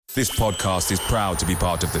This podcast is proud to be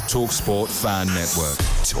part of the TalkSport Fan Network.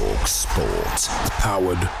 TalkSport.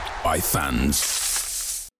 Powered by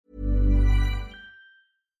fans.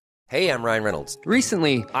 Hey, I'm Ryan Reynolds.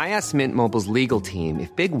 Recently, I asked Mint Mobile's legal team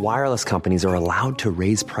if big wireless companies are allowed to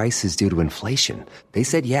raise prices due to inflation. They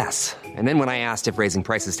said yes. And then when I asked if raising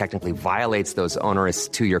prices technically violates those onerous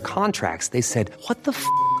two-year contracts, they said, "What the f***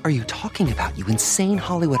 are you talking about, you insane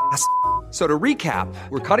Hollywood ass?" So to recap,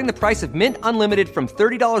 we're cutting the price of Mint Unlimited from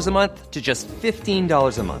 $30 a month to just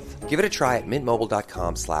 $15 a month. Give it a try at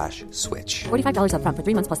mintmobile.com/switch. $45 up front for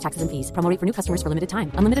 3 months plus taxes and fees. Promo rate for new customers for limited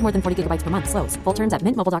time. Unlimited more than 40 gigabytes per month. Slows full terms at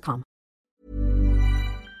mintmobile.com.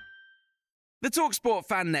 The TalkSport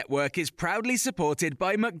Fan Network is proudly supported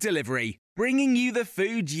by McDelivery, bringing you the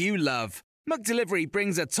food you love. McDelivery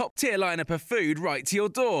brings a top-tier lineup of food right to your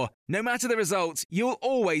door. No matter the result, you'll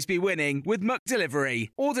always be winning with McDelivery.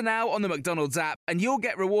 Order now on the McDonald's app and you'll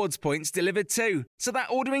get rewards points delivered too. So that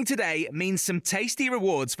ordering today means some tasty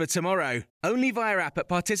rewards for tomorrow. Only via app at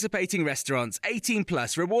participating restaurants. 18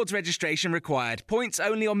 plus. Rewards registration required. Points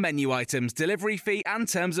only on menu items. Delivery fee and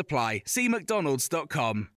terms apply. See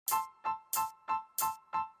mcdonalds.com.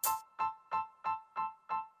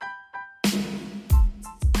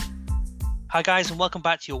 Hi guys, and welcome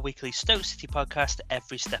back to your weekly Stoke City podcast,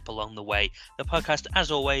 Every Step Along the Way. The podcast,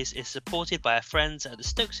 as always, is supported by our friends at the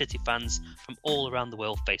Stoke City Fans from all around the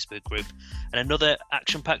world Facebook group. And another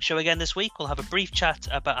action-packed show again this week. We'll have a brief chat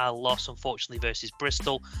about our loss, unfortunately, versus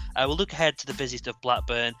Bristol. We'll look ahead to the visit of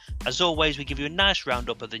Blackburn. As always, we give you a nice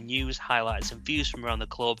roundup of the news, highlights and views from around the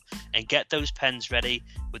club. And get those pens ready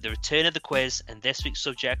with the return of the quiz. And this week's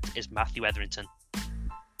subject is Matthew Etherington.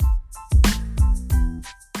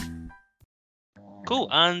 Cool,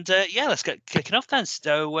 and let's get kicking off then.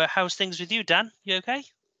 So, how's things with you, Dan? You okay?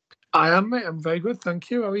 I am, mate. I'm very good,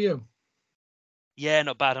 thank you. How are you? Yeah,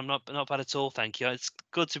 not bad. I'm not bad at all, thank you. It's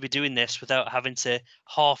good to be doing this without having to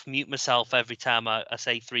half mute myself every time I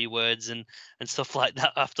say 3 words and stuff like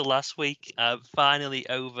that after last week. Finally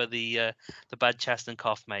over the bad chest and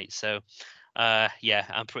cough, mate. So,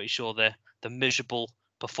 I'm pretty sure the miserable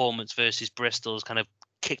performance versus Bristol has kind of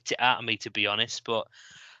kicked it out of me, to be honest, but.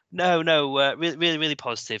 No, really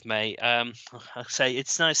positive, mate. I say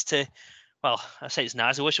it's nice to, I say it's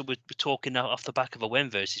nice. I wish we were talking off the back of a win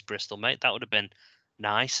versus Bristol, mate. That would have been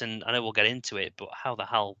nice, and I know we'll get into it, but how the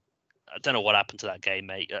hell, I don't know what happened to that game,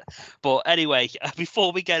 mate. But anyway,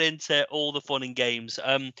 before we get into all the fun and games,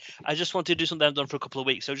 I just want to do something I've done for a couple of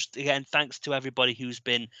weeks. So just, again, thanks to everybody who's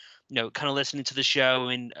been, kind of listening to the show.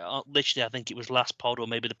 And literally, I think it was last pod or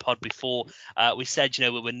maybe the pod before, we said, we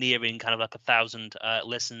were nearing kind of like 1,000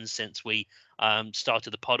 listens since we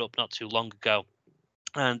started the pod up not too long ago.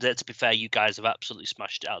 And to be fair, you guys have absolutely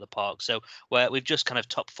smashed it out of the park. So we've just kind of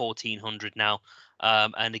topped 1,400 now.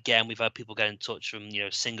 And again, we've had people get in touch from,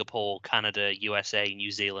 Singapore, Canada, USA,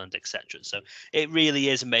 New Zealand, etc. So it really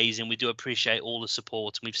is amazing. We do appreciate all the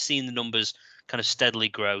support, and we've seen the numbers kind of steadily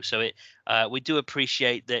grow. So we do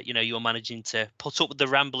appreciate that, you're managing to put up with the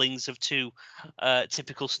ramblings of 2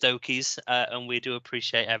 typical Stokies, and we do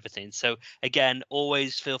appreciate everything. So again,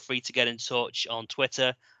 always feel free to get in touch on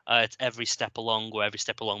Twitter. It's Every Step Along or Every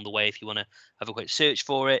Step Along the Way if you want to have a quick search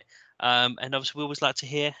for it. And obviously, we always like to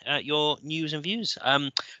hear your news and views.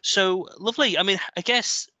 So lovely. I mean, I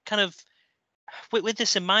guess kind of with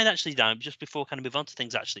this in mind, actually, Dan, just before kind of move on to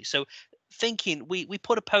things, actually. So thinking, we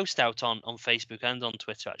put a post out on Facebook and on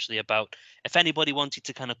Twitter, actually, about if anybody wanted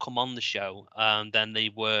to kind of come on the show, then they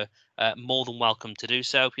were more than welcome to do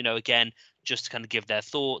so. Again, just to kind of give their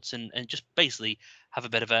thoughts and just basically have a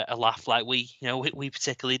bit of a laugh like we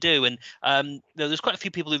particularly do. And there's quite a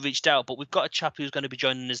few people who've reached out, but we've got a chap who's going to be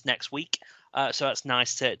joining us next week. So that's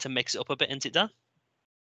nice to mix it up a bit, isn't it, Dan?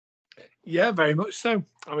 Yeah, very much so.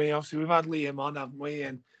 I mean, obviously, we've had Liam on, haven't we?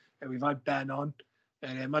 And we've had Ben on.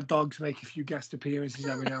 And my dogs make a few guest appearances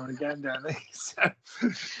every now and again, don't they? So,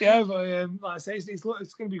 yeah, but like I say, it's going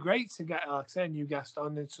to be great to get, like I say, a new guest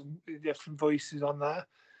on and some different voices on there.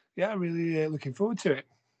 Yeah, really looking forward to it.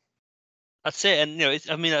 That's it. And,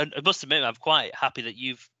 I must admit, I'm quite happy that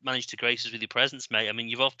you've managed to grace us with your presence, mate. I mean,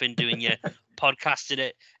 you've often been doing your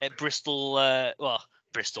podcasting at Bristol,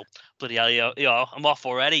 Bristol. Bloody hell, I'm off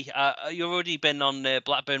already. You've already been on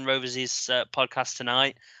Blackburn Rovers' podcast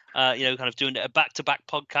tonight, kind of doing back-to-back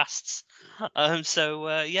podcasts.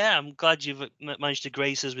 Yeah, I'm glad you've managed to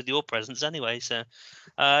grace us with your presence anyway. So,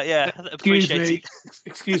 yeah, Excuse appreciate me, it.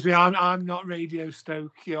 excuse me. I'm not Radio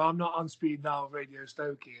Stoke. I'm not on speed dial Radio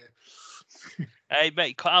Stoke here. Hey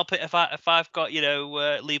mate, if I've got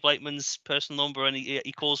Lee Blakeman's personal number and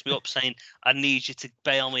he calls me up saying I need you to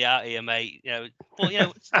bail me out here, mate.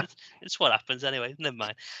 It's what happens anyway. Never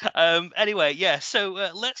mind. Anyway, yeah. So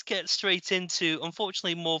let's get straight into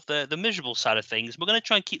unfortunately more of the miserable side of things. We're going to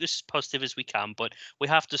try and keep this as positive as we can, but we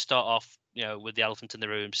have to start off with the elephant in the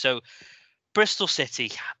room. So Bristol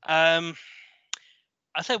City. I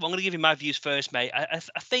think I'm going to give you my views first, mate. I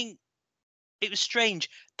think. It was strange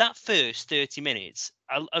that first 30 minutes.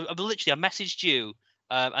 I messaged you,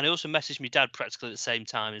 and I also messaged my dad practically at the same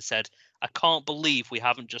time and said, I can't believe we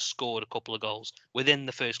haven't just scored a couple of goals within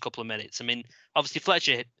the first couple of minutes. I mean, obviously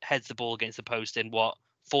Fletcher heads the ball against the post in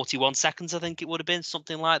 41 seconds, I think it would have been,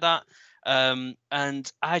 something like that.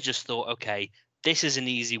 And I just thought, okay, this is an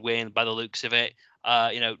easy win by the looks of it.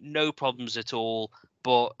 No problems at all.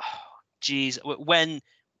 But, geez, when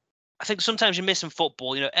I think sometimes you miss in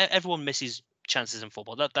football, everyone misses chances in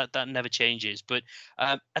football. That never changes. But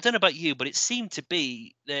I don't know about you, but it seemed to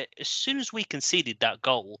be that as soon as we conceded that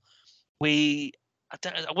goal, I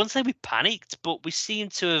wouldn't say we panicked, but we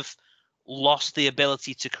seemed to have lost the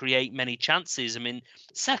ability to create many chances. I mean,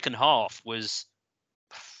 second half was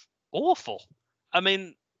awful. I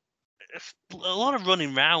mean, a lot of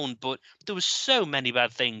running round, but there was so many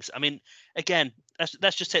bad things. I mean, again,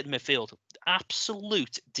 let's just take the midfield.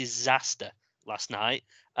 Absolute disaster last night.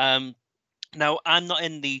 Now, I'm not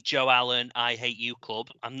in the Joe Allen I Hate You club.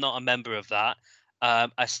 I'm not a member of that.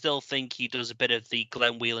 I still think he does a bit of the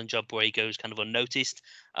Glenn Whelan job where he goes kind of unnoticed.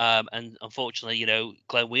 And unfortunately,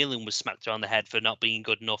 Glenn Whelan was smacked around the head for not being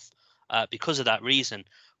good enough because of that reason.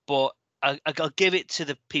 But I'll give it to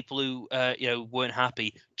the people who weren't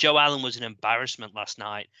happy. Joe Allen was an embarrassment last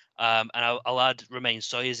night, and I'll add Romain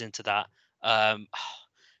Sawyers into that.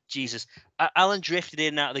 Jesus, Allen drifted in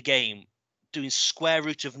and out of the game, doing square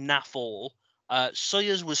root of naff all.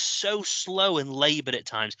 Sawyers was so slow and laboured at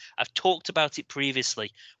times. I've talked about it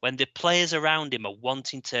previously. When the players around him are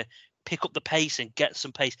wanting to pick up the pace and get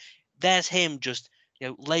some pace, there's him just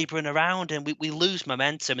labouring around, and we lose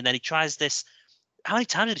momentum. And then he tries this. How many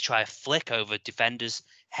times did he try a flick over defenders'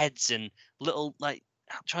 heads and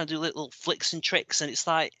trying to do little flicks and tricks? And it's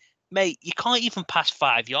like, mate, you can't even pass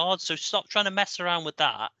 5 yards, so stop trying to mess around with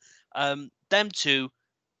that. Them two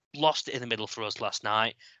lost it in the middle for us last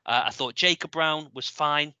night. I thought Jacob Brown was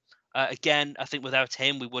fine. Again, I think without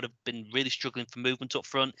him, we would have been really struggling for movement up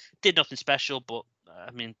front. Did nothing special, but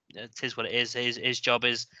I mean, it is what it is. His job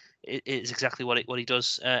is exactly what he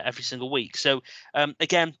does every single week. So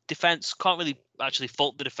again, defense, can't really actually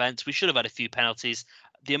fault the defense. We should have had a few penalties.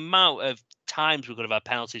 The amount of times we could have had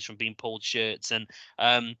penalties from being pulled shirts, and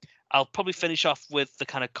I'll probably finish off with the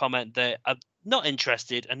kind of comment that I'm not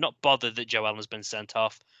interested and not bothered that Joe Allen has been sent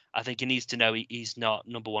off. I think he needs to know he's not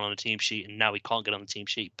number one on the team sheet, and now he can't get on the team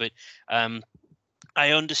sheet. But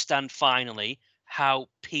I understand finally how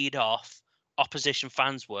peed off opposition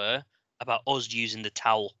fans were about us using the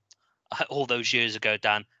towel all those years ago,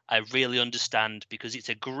 Dan. I really understand, because it's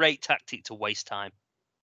a great tactic to waste time.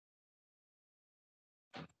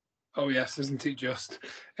 Oh yes, isn't it just?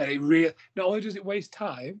 And it really, not only does it waste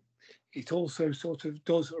time, it also sort of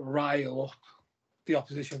does rile up the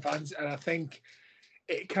opposition fans, and I think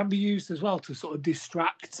it can be used as well to sort of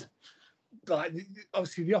distract, like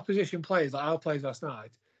obviously the opposition players, like our players last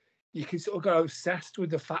night. You can sort of get obsessed with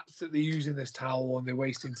the fact that they're using this towel and they're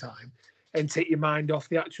wasting time, and take your mind off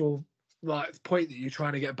the actual point that you're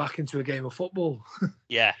trying to get back into a game of football.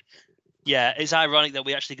 Yeah, it's ironic that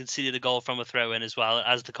we actually conceded a goal from a throw-in as well,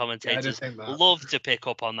 as the commentators love to pick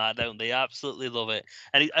up on that, don't they? Absolutely love it.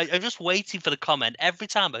 And I'm just waiting for the comment every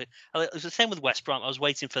time. It was the same with West Brom. I was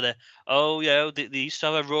waiting for they used to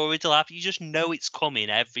have a Rory Delap. You just know it's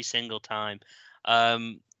coming every single time.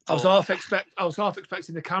 I was half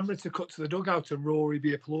expecting the camera to cut to the dugout and Rory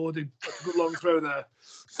be applauding. That's a good long throw there.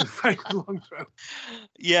 It's a very good long throw.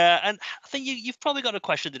 Yeah, and I think you've probably got to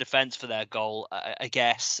question the defence for their goal, I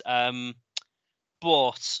guess.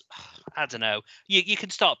 But I don't know. You can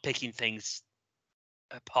start picking things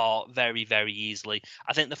apart very, very easily.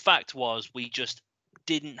 I think the fact was we just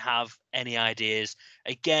didn't have any ideas.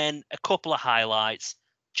 Again, a couple of highlights.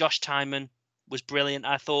 Josh Tymon was brilliant,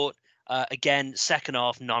 I thought. Again, second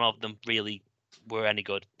half, none of them really were any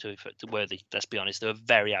good to worthy. Let's be honest, they were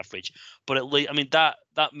very average. But at least, I mean, that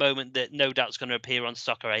moment that no doubt's going to appear on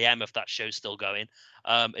Soccer AM if that show's still going,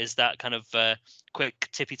 is that kind of quick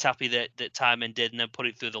tippy tappy that Tymon did and then put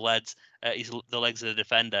it through the legs of the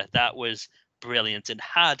defender. That was brilliant. And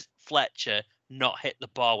had Fletcher not hit the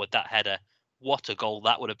bar with that header, what a goal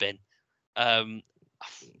that would have been.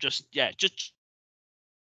 Just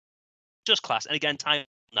class. And again, time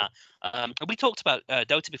on that. We talked about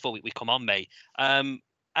Dota before we come on, mate.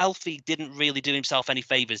 Alfie didn't really do himself any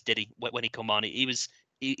favours, did he? When he come on, he was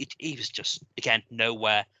just, again,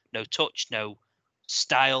 nowhere, no touch, no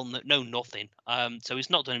style, no nothing. So he's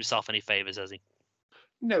not done himself any favours, has he?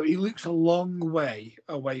 No, he looks a long way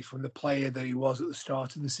away from the player that he was at the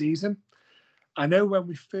start of the season. I know when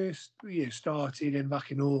we first started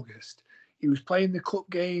back in August, he was playing the cup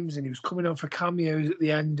games and he was coming on for cameos at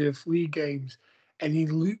the end of league games, and he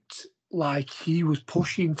looked like he was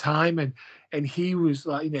pushing Tymon, and he was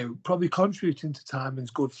like, probably contributing to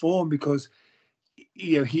Tymon's good form, because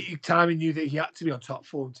Tymon knew that he had to be on top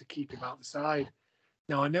form to keep him out the side.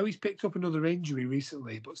 Now, I know he's picked up another injury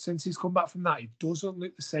recently, but since he's come back from that, he doesn't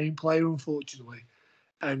look the same player, unfortunately.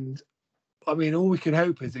 And I mean, all we can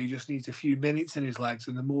hope is that he just needs a few minutes in his legs,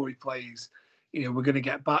 and the more he plays, we're going to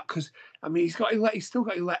get back. Because I mean, he's still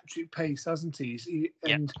got electric pace, hasn't he?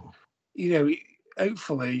 And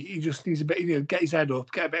hopefully he just needs a bit, get his head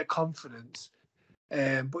up, get a bit of confidence.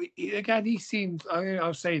 But again, he seemed. I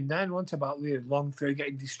was saying then once about long throw,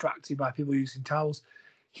 getting distracted by people using towels.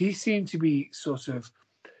 He seemed to be sort of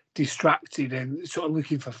distracted and sort of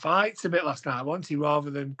looking for fights a bit last night, wasn't he? Rather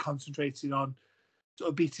than concentrating on sort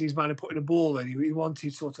of beating his man and putting a ball in, he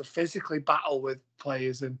wanted sort of physically battle with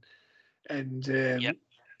players, and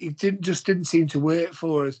he didn't seem to work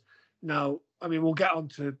for us. Now, I mean, we'll get on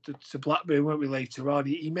to Blackburn, won't we, later on?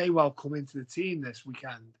 He may well come into the team this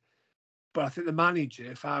weekend, but I think the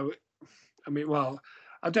manager, I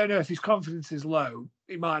don't know if his confidence is low.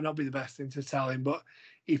 It might not be the best thing to tell him, but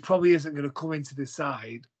he probably isn't going to come into the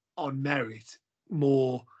side on merit,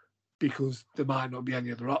 more because there might not be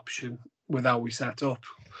any other option with how we set up.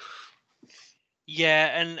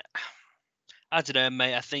 Yeah, and I don't know,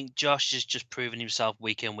 mate. I think Josh has just proven himself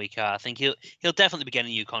week in, week out. I think he'll definitely be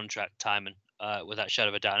getting a new contract, Tymon, without a shadow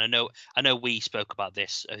of a doubt. And I know we spoke about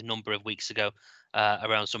this a number of weeks ago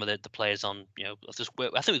around some of the players on. I think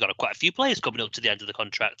we've got quite a few players coming up to the end of the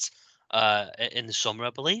contracts in the summer,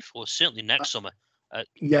 I believe, or certainly next summer.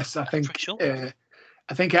 Yes, I think. Sure.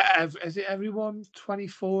 I think is it everyone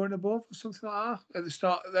 24 and above or something like that at the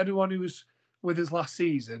start? Everyone who was with us last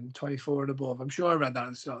season, 24 and above. I'm sure I read that at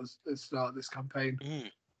the start of this campaign.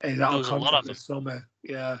 There was a lot of them this summer.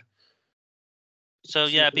 Yeah. So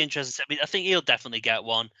yeah, it'd be interesting. I mean, I think he'll definitely get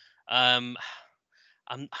one. I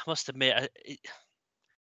must admit,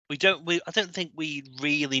 I don't think we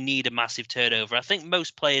really need a massive turnover. I think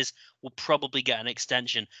most players will probably get an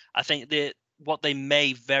extension. I think what they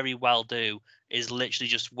may very well do is literally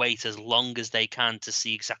just wait as long as they can to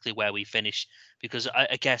see exactly where we finish. Because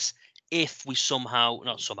I guess if we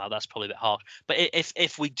that's probably a bit hard, but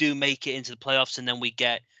if we do make it into the playoffs and then we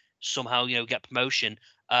get promotion,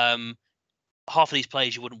 half of these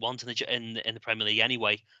players you wouldn't want in the Premier League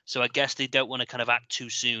anyway. So I guess they don't want to kind of act too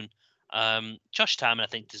soon. Josh Tymon, I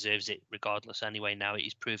think, deserves it regardless anyway. Now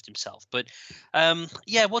he's proved himself. But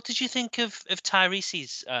what did you think of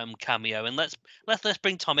Tyrese's cameo? And let's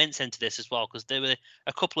bring Tom Ince into this as well, because there were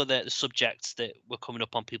a couple of the subjects that were coming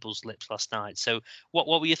up on people's lips last night. So what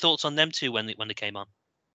were your thoughts on them two when they came on?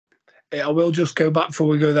 I will just go back before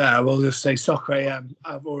we go there. I will just say Soccer AM.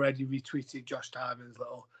 I've already retweeted Josh Tymon's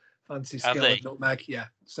little fancy skill of nutmeg. Yeah,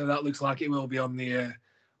 so that looks like it will be on the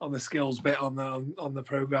skills bit on the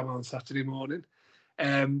programme on Saturday morning.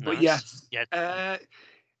 But yes,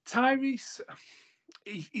 Tyrese,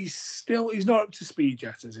 he's not up to speed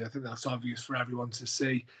yet, is he? I think that's obvious for everyone to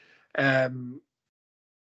see. Does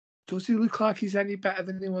he look like he's any better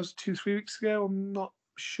than he was 2-3 weeks ago? I'm not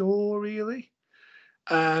sure, really.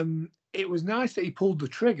 It was nice that he pulled the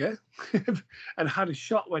trigger and had a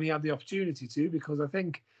shot when he had the opportunity to, because I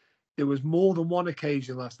think there was more than one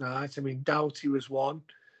occasion last night. I mean, Doughty was one.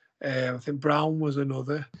 I think Brown was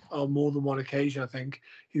another, on more than one occasion, I think,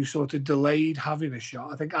 who sort of delayed having a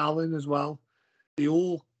shot. I think Allen as well. They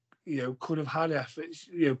all, could have had efforts,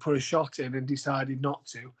 put a shot in and decided not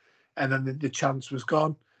to. And then the chance was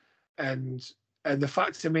gone. And the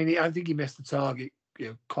fact, I think he missed the target,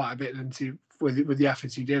 quite a bit with the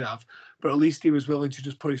efforts he did have. But at least he was willing to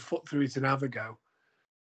just put his foot through it and have a go.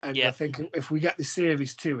 And I think if we get the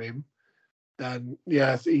service to him, then,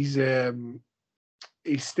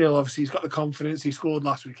 he's still, obviously, he's got the confidence. He scored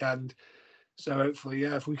last weekend. So hopefully,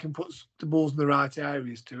 if we can put the balls in the right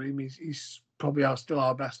areas to him, he's probably still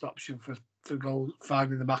our best option for goal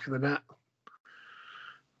finding the back of the net.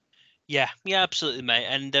 Yeah, absolutely, mate.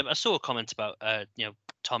 And I saw a comment about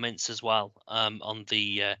Tom Ince as well on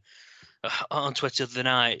the on Twitter the other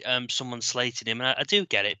night, someone slated him, and I do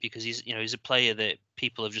get it because he's a player that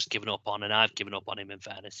people have just given up on, and I've given up on him. In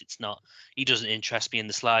fairness, he doesn't interest me in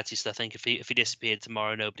the slightest. I think if he disappeared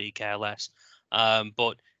tomorrow, nobody would care less.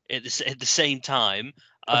 But at the same time,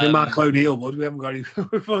 I think Mark O'Neill would. We haven't got any.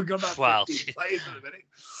 We've only got about 15 players at the minute.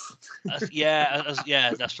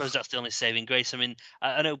 I suppose that's the only saving grace. I mean,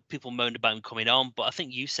 I know people moaned about him coming on, but I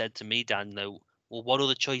think you said to me, Dan, though, well, what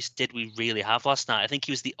other choice did we really have last night? I think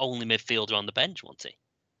he was the only midfielder on the bench, wasn't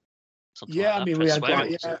he? I mean, we had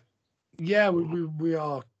we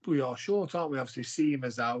are short, aren't we? Obviously,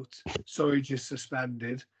 Seamer's out, Surridge is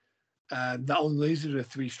suspended, and that only leaves us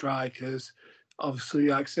with 3 strikers. Obviously,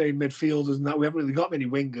 like say midfielders and that, we haven't really got many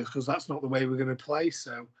wingers because that's not the way we're going to play.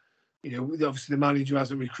 So, obviously the manager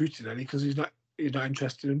hasn't recruited any because he's not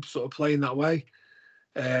interested in sort of playing that way.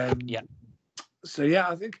 So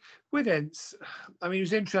I think with Ince, I mean, it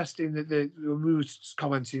was interesting that we were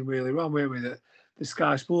commenting really wrong, weren't we? That the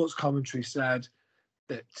Sky Sports commentary said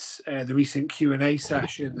that the recent Q&A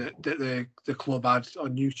session that the club had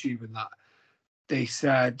on YouTube and that, they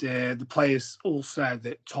said the players all said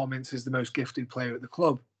that Tom Ince is the most gifted player at the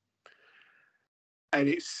club, and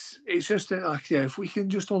it's just like if we can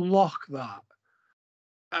just unlock that.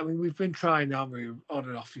 I mean, we've been trying, haven't we, on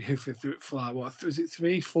and off for like what is it,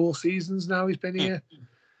 3-4 seasons now? He's been here,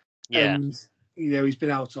 and he's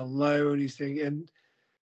been out on loan. He's thinking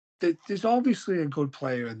there's obviously a good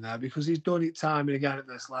player in there because he's done it time and again at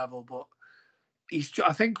this level, but.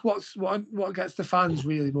 I think what gets the fans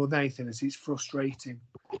really more than anything is it's frustrating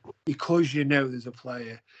because there's a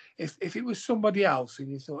player. If it was somebody else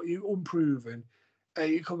and you thought you're unproven,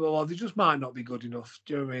 you come along, they just might not be good enough.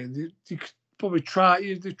 Do you know what I mean? They could probably try.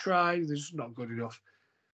 They try. They're just not good enough.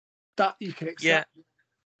 That you can accept. Yeah.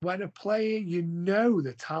 When a player,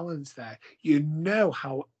 the talent's there.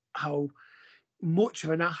 How much of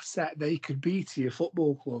an asset they could be to your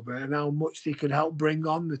football club and how much they could help bring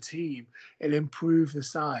on the team and improve the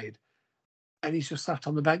side. And he's just sat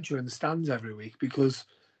on the bench or in the stands every week because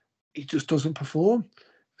he just doesn't perform.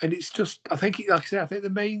 And it's just, I think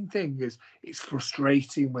the main thing is it's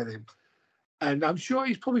frustrating with him. And I'm sure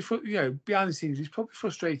he's probably, behind the scenes, he's probably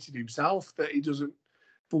frustrated himself that he doesn't,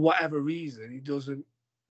 for whatever reason, he doesn't,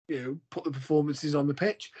 put the performances on the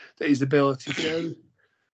pitch that his ability shows.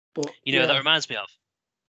 But that reminds me of.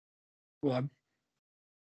 What?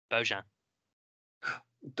 Bojan.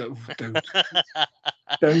 Don't start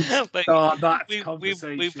that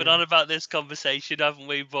conversation. We've been on about this conversation, haven't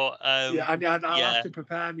we? But I'll have to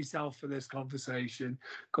prepare myself for this conversation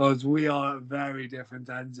because we are at very different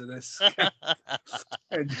ends of this.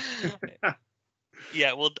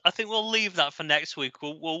 Yeah, well, I think we'll leave that for next week.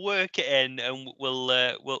 We'll work it in and we'll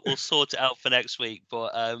sort it out for next week.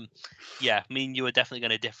 But me and you are definitely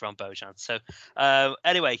going to differ on Bojan. So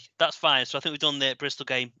anyway, that's fine. So I think we've done the Bristol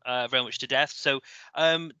game very much to death. So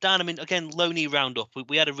Dan, I mean, again, Loney roundup.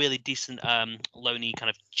 We had a really decent Loney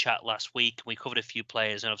kind of chat last week. We covered a few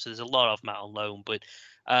players, and obviously there's a lot of them out on loan, but.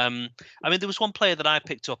 I mean, there was one player that I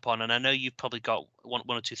picked up on, and I know you've probably got one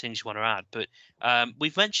or two things you want to add, but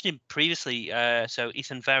we've mentioned him previously. So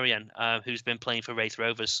Ethan Varian, who's been playing for Raith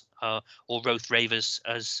Rovers, or Roth Ravers,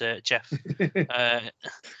 as Jeff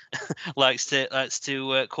likes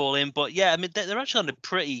to call him. But yeah, I mean, they're actually on a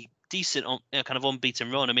pretty decent, kind of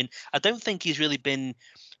unbeaten run. I mean, I don't think he's really been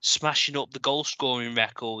smashing up the goal scoring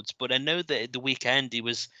records, but I know that at the weekend he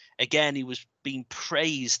was being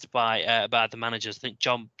praised by the managers. I think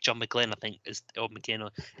John McGlynn, is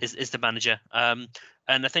the manager, and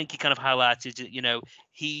I think he kind of highlighted that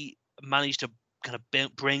he managed to kind of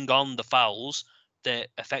bring on the fouls that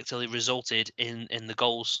effectively resulted in the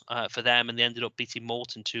goals for them, and they ended up beating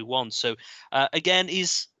Morton 2-1. So again,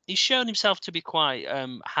 he's shown himself to be quite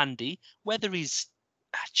handy. Whether he's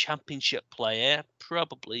a championship player,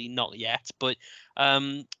 probably not yet, but I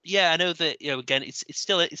know that again, it's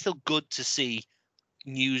still good to see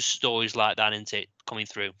news stories like that, isn't it, coming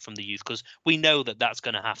through from the youth, because we know that that's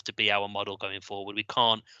going to have to be our model going forward. We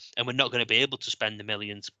can't, and we're not going to be able to spend the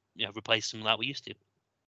millions, replace them like we used to.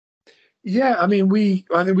 Yeah, I mean,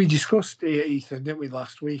 I think we discussed Ethan, didn't we,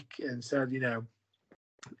 last week, and said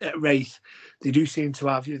at Raith, they do seem to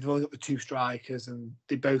have, they've only got the 2 strikers and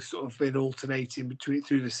they both sort of been alternating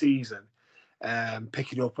through the season,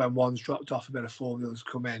 picking up when one's dropped off a bit of form, the others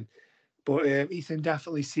come in. But Ethan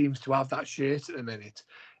definitely seems to have that shirt at the minute.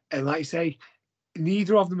 And like you say,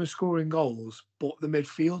 neither of them are scoring goals, but the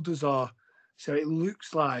midfielders are. So it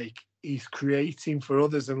looks like he's creating for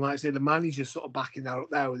others. And like I say, the manager's sort of backing that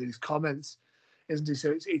up there with his comments, isn't he?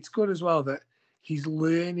 So it's good as well that he's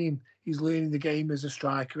learning the game as a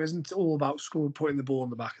striker. Isn't all about scoring, putting the ball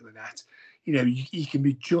in the back of the net. You can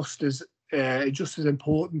be just as just as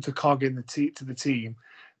important to cog in to the team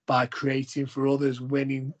by creating for others,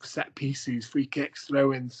 winning set pieces, free kicks,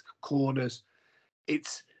 throw-ins, corners.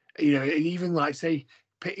 It's, even like, say,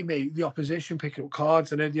 the opposition picking up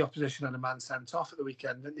cards. I know the opposition had a man sent off at the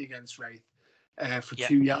weekend, didn't they, against Wraith for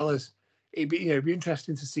 2 yellows. It'd be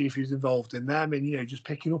interesting to see if he was involved in them and, just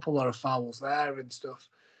picking up a lot of fouls there and stuff.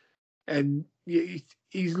 And he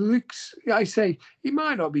looks, I say, he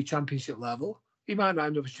might not be championship level. He might not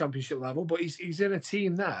end up as championship level, but he's in a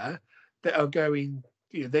team there that are going,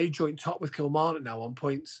 they joint top with Kilmarnock now on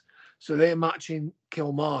points. So they're matching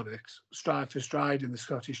Kilmarnock stride for stride in the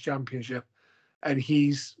Scottish Championship. And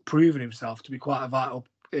he's proven himself to be quite a vital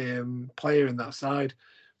player in that side.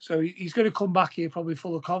 So he's going to come back here probably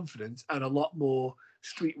full of confidence and a lot more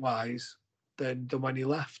streetwise than when he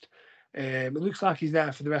left. It looks like he's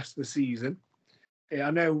there for the rest of the season. I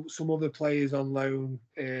know some other players on loan,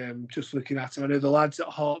 just looking at him. I know the lads at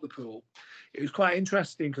Hartlepool. It was quite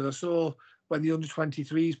interesting because I saw when the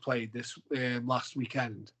under-23s played this last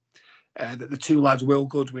weekend, that the two lads, Will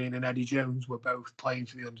Goodwin and Eddie Jones, were both playing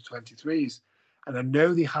for the under-23s. And I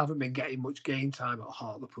know they haven't been getting much game time at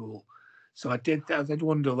Hartlepool. So I did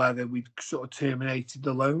wonder whether we'd sort of terminated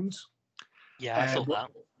the loans. Yeah, I thought that.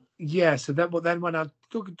 Yeah, but then when I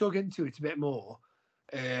dug into it a bit more,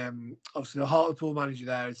 obviously the Hartlepool manager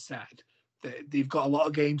there had said that they've got a lot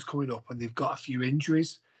of games coming up and they've got a few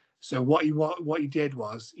injuries. So what he did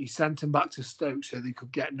was he sent them back to Stoke so they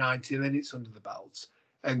could get 90 minutes under the belts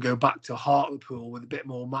and go back to Hartlepool with a bit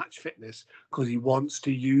more match fitness because he wants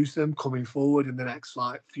to use them coming forward in the next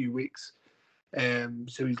few weeks.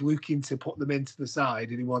 So he's looking to put them into the side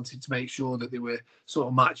and he wanted to make sure that they were sort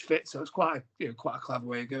of match fit. So it's quite a clever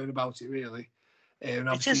way of going about it, really. I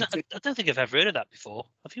don't think I've ever heard of that before.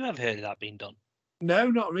 Have you ever heard of that being done?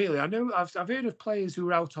 No, not really. I know I've heard of players who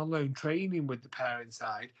are out on loan training with the parent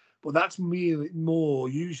side, but that's really more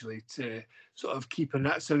usually to sort of keep an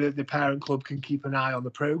eye so that the parent club can keep an eye on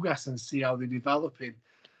the progress and see how they're developing.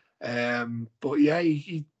 But yeah,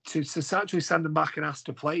 to actually send them back and ask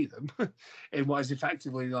to play them in what is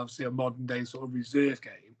effectively obviously a modern day sort of reserve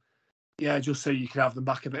game. Yeah, just so you can have them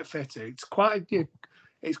back a bit fitter. It's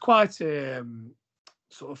quite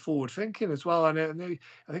sort of forward thinking as well. I think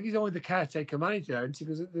he's only the caretaker manager, isn't he?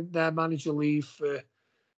 Because their manager leave for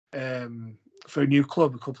a new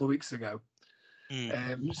club a couple of weeks ago.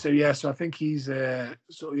 So I think he's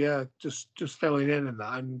just filling in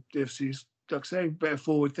that, and if he's, like I say, a bit of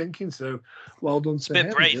forward thinking. So well done to him. It's a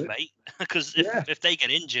bit brave, mate. Because if they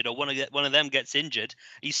get injured or one of them gets injured,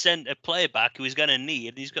 he sent a player back who he's going to need,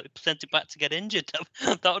 and he's got sent it back to get injured.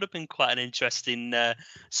 That would have been quite an interesting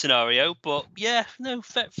scenario. But yeah, no,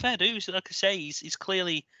 fair dues. Like I say, he's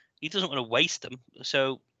clearly, he doesn't want to waste them.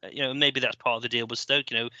 So maybe that's part of the deal with Stoke.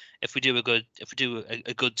 If we do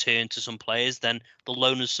a good turn to some players, then they'll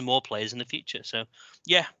loan us some more players in the future. So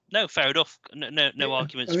yeah, no, fair enough. No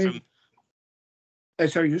arguments from.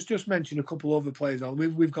 Sorry, just mention a couple other players.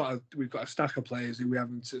 We've got a stack of players who we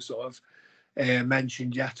haven't sort of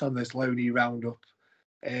mentioned yet on this loanee roundup.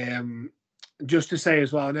 Just to say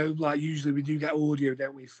as well, I know like usually we do get audio,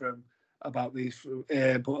 don't we, from about these,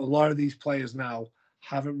 but a lot of these players now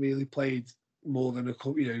haven't really played more than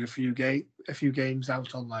a few games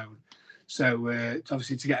out on loan. So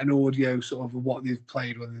obviously to get an audio sort of what they've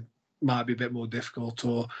played when they might be a bit more difficult,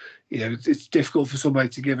 or it's difficult for somebody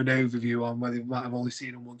to give an overview on whether they might have only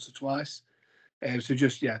seen them once or twice. So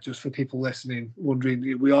just for people listening,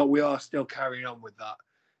 wondering, we are still carrying on with that.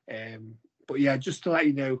 But yeah, just to let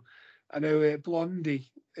you know, I know Blondie,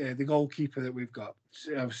 the goalkeeper that we've got.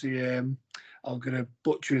 Obviously, I'm going to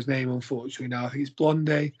butcher his name unfortunately now. I think it's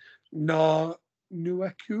Blondie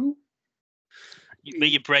Nueku. But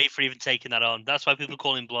you're brave for even taking that on. That's why people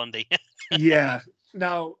call him Blondie. Yeah.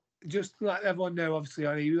 Now, just to let everyone know, obviously,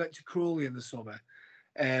 he went to Crawley in the summer,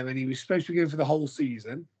 and he was supposed to be going for the whole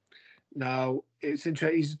season. Now, it's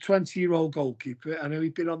interesting. He's a 20-year-old goalkeeper. I know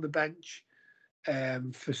he'd been on the bench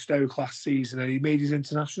for Stoke last season, and he made his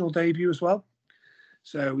international debut as well.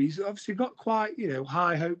 So he's obviously got quite,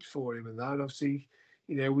 high hopes for him and that. And obviously,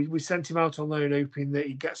 we sent him out on loan hoping that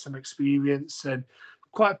he'd get some experience, and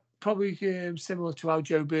quite probably similar to how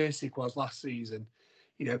Joe Bursick was last season.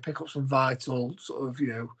 Pick up some vital sort of,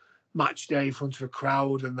 match day in front of a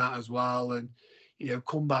crowd and that as well, and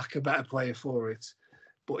come back a better player for it.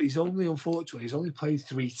 But unfortunately he's only played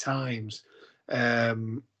 3 times.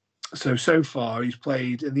 So far he's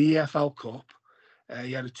played in the EFL Cup.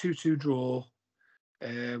 He had a 2-2 draw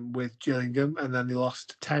with Gillingham, and then they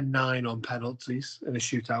lost 10-9 on penalties in a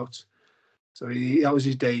shootout. So that was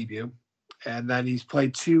his debut. And then he's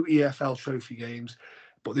played 2 EFL trophy games.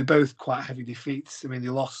 but they're both quite heavy defeats. I mean, they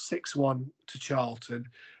lost 6-1 to Charlton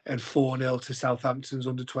and 4-0 to Southampton's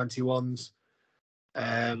under-21s.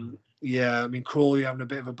 Yeah, I mean, Crawley having a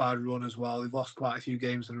bit of a bad run as well. They've lost quite a few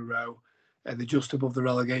games in a row, and they're just above the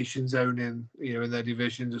relegation zone in their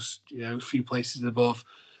division, just a few places above.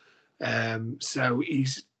 So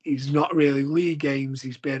he's not really league games.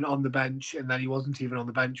 He's been on the bench, and then he wasn't even on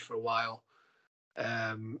the bench for a while.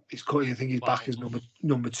 I think he's back as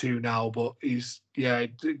number 2 now, but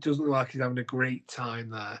it doesn't look like he's having a great time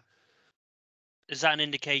there. Is that an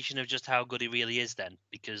indication of just how good he really is then?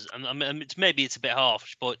 Because maybe it's a bit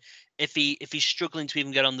harsh, but if he's struggling to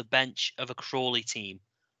even get on the bench of a Crawley team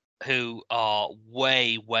who are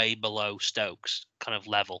way, way below Stokes kind of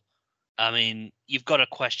level, I mean, you've got to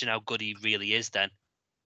question how good he really is then.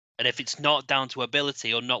 And if it's not down to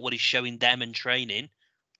ability or not what he's showing them in training,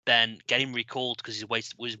 then get him recalled because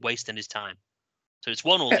he's wasting his time. So it's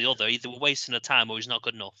one or the other. Either we're wasting our time or he's not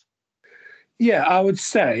good enough. Yeah, I would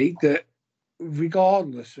say that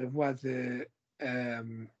regardless of whether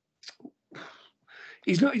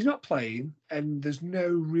he's not playing and there's no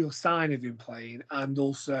real sign of him playing, and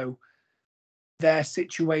also their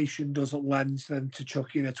situation doesn't lend them to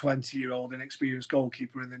chucking a 20-year-old inexperienced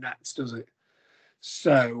goalkeeper in the nets, does it?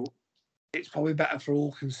 So it's probably better for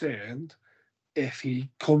all concerned if he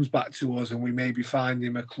comes back to us and we maybe find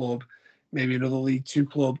him a club, maybe another League Two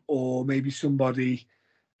club, or maybe somebody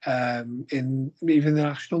in even the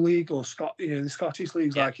National League or the Scottish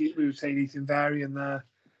leagues, like we were saying, Ethan Varian there,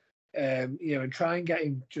 and try and get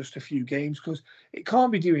him just a few games, because it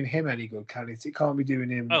can't be doing him any good, can it? It can't be doing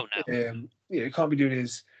him. Oh no. It can't be doing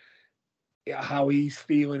how he's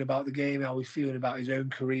feeling about the game, how he's feeling about his own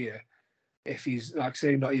career, if he's, like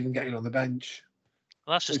say, not even getting on the bench.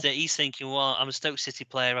 Well, that's just it. He's thinking, well, I'm a Stoke City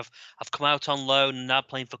player. I've come out on loan and now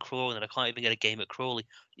playing for Crawley, and I can't even get a game at Crawley.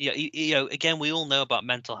 Again, we all know about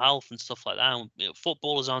mental health and stuff like that. And,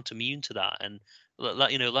 footballers aren't immune to that. And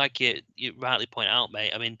like you rightly point out,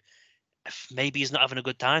 mate. I mean, maybe he's not having a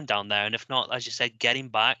good time down there, and if not, as you said, get him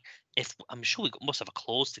back. If I'm sure we must have a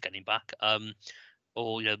clause to get him back.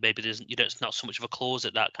 Or maybe there's it's not so much of a clause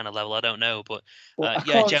at that kind of level. I don't know, but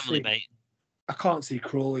generally, mate. I can't see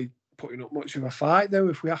Crawley putting up much of a fight, though.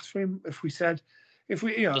 If we asked for him, if Michael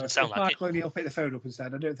O'Neill picked the phone up and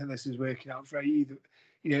said, "I don't think this is working out for you either.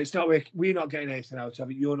 It's not working. We're not getting anything out of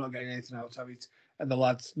it. You're not getting anything out of it, and the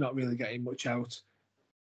lad's not really getting much out.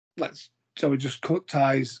 So we just cut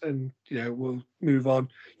ties and we'll move on.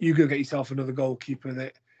 You go get yourself another goalkeeper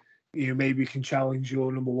that maybe can challenge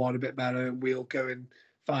your number 1 a bit better, and we'll go and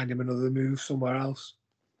find him another move somewhere else."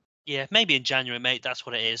 Yeah, maybe in January, mate. That's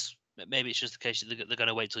what it is. Maybe it's just the case that they're going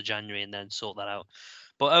to wait till January and then sort that out.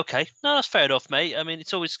 But okay, no, that's fair enough, mate. I mean,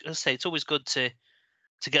 it's always good to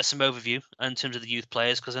get some overview in terms of the youth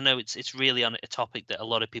players, because I know it's really on a topic that a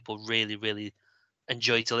lot of people really, really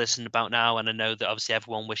enjoy to listen about now, and I know that obviously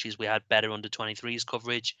everyone wishes we had better under 23s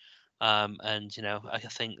coverage. And I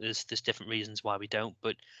think there's different reasons why we don't,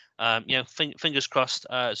 but fingers crossed,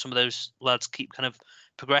 some of those lads keep kind of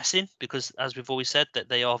progressing, because as we've always said, that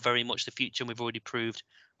they are very much the future, and we've already proved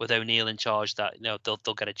with O'Neill in charge that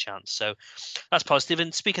they'll get a chance. So that's positive.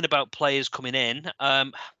 And speaking about players coming in,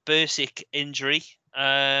 Bursik injury.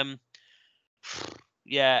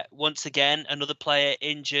 Once again, another player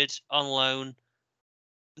injured on loan,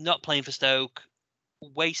 not playing for Stoke,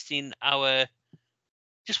 wasting our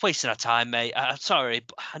time, mate. I'm sorry,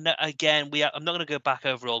 but again, I'm not going to go back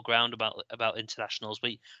over all ground about internationals.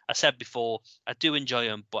 But I said before, I do enjoy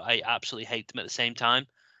them, but I absolutely hate them at the same time.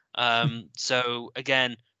 So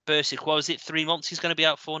again, Bursik, what was it? 3 months he's going to be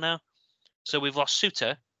out for now. So we've lost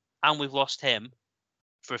Suter and we've lost him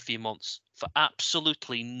for a few months for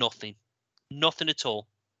absolutely nothing at all.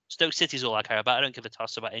 Stoke City's all I care about. I don't give a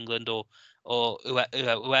toss about England or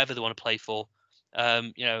whoever they want to play for.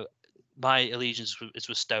 My allegiance is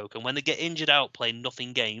with Stoke, and when they get injured out playing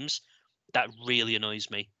nothing games, that really annoys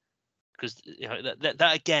me, because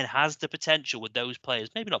that again has the potential with those players.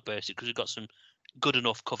 Maybe not Bursik, because we've got some good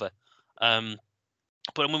enough cover.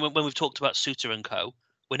 But when we've talked about Suter and co,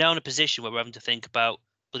 we're now in a position where we're having to think about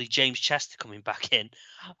bloody James Chester coming back in,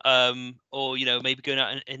 or maybe going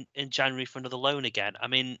out in January for another loan again. I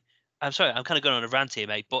mean, I'm sorry, I'm kind of going on a rant here,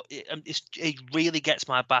 mate, but it really gets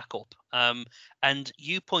my back up. And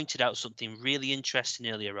you pointed out something really interesting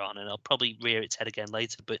earlier on, and I'll probably rear its head again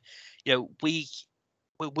later. But we're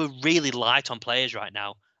really light on players right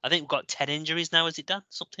now. I think we've got 10 injuries now. Is it done?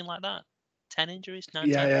 Something like that. 10 injuries? 9,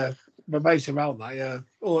 yeah, 10? Yeah. We're based around that, yeah.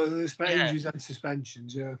 Or injuries and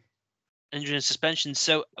suspensions, yeah. Injury and suspensions.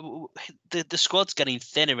 So the squad's getting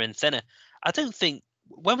thinner and thinner. I don't think.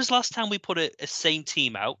 When was the last time we put a same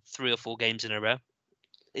team out 3 or 4 games in a row?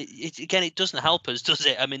 again, it doesn't help us, does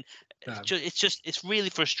it? I mean, No. it's really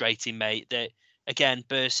frustrating, mate. That again,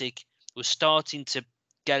 Bursik was starting to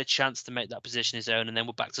get a chance to make that position his own, and then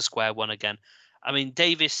we're back to square one again. I mean,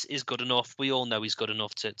 Davis is good enough. We all know he's good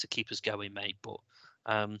enough to keep us going, mate. But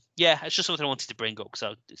yeah, it's just something I wanted to bring up.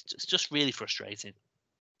 So it's just really frustrating.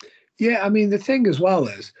 Yeah, I mean, the thing as well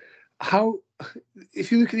is how,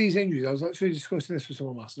 if you look at these injuries, I was actually discussing this with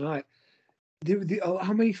someone last night.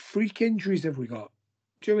 How many freak injuries have we got?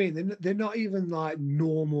 Do you know what I mean? They're not even like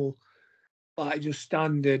normal, like just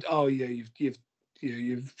standard. Oh yeah,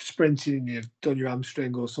 you've sprinted and you've done your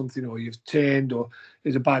hamstring or something, or you've turned, or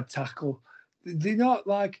there's a bad tackle. They're not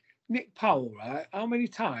like Nick Powell, right? How many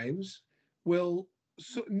times will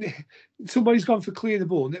somebody's gone for clear the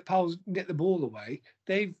ball? Nick Powell's nicked the ball away.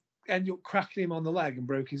 They've ended up cracking him on the leg and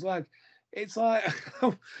broke his leg. It's like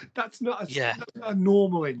that's not a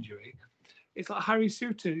normal injury. It's like Harry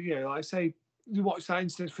Suter, like I say, you watch that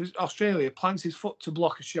instance for Australia, plants his foot to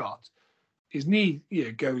block a shot, his knee,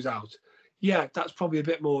 goes out. Yeah, that's probably a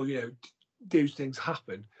bit more, those things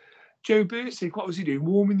happen. Joe Bursik, what was he doing?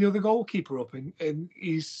 Warming the other goalkeeper up, and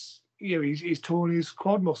he's torn his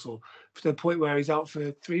quad muscle to the point where he's out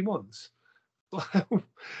for 3 months.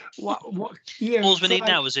 what? All we need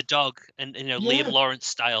now is a dog, and Liam Lawrence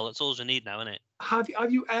style. That's all we need now, isn't it? Have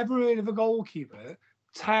you ever heard of a goalkeeper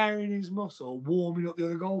tearing his muscle, warming up the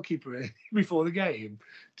other goalkeeper before the game?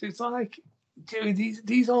 It's like, dude,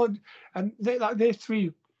 these aren't, and they're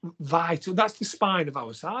 3 vital. That's the spine of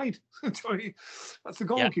our side. That's the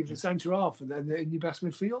goalkeeper, the centre half, and then your best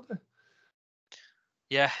midfielder.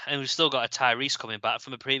 Yeah, and we've still got a Tyrese coming back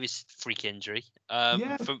from a previous freak injury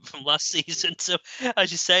from last season. So,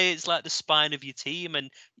 as you say, it's like the spine of your team. And,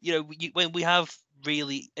 when we have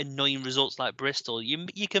really annoying results like Bristol,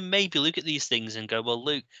 you can maybe look at these things and go, well,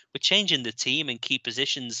 Luke, we're changing the team and key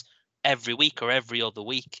positions every week or every other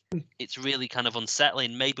week. It's really kind of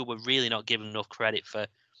unsettling. Maybe we're really not giving enough credit for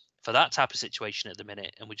that type of situation at the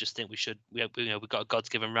minute, and we just think we've got a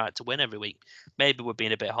God's-given right to win every week. Maybe we're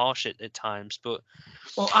being a bit harsh at times, but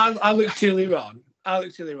I looked earlier on,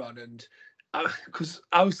 and because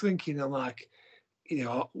I was thinking, I'm like,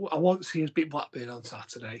 I want to see us beat Blackburn on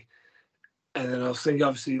Saturday, and then I was thinking,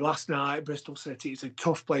 obviously, last night Bristol City, it's a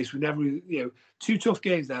tough place. We never, 2 tough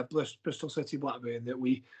games there, Bristol City, Blackburn, that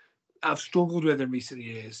we have struggled with in recent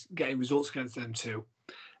years, getting results against them too.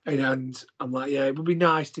 And I'm like, yeah, it would be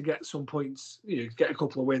nice to get some points, get a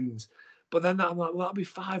couple of wins. But then I'm like, well, that'll be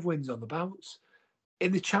 5 wins on the bounce.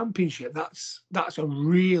 In the Championship, that's a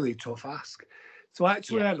really tough ask. So I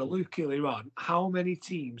actually had a look earlier on how many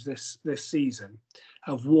teams this season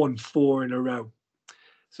have won 4 in a row.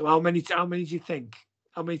 So how many do you think?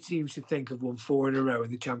 How many teams do you think have won 4 in a row in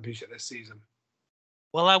the Championship this season?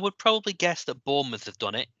 Well, I would probably guess that Bournemouth have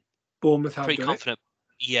done it. Bournemouth have pretty done confident.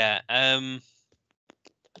 It. Yeah.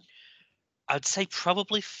 I'd say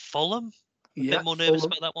probably Fulham. A bit more nervous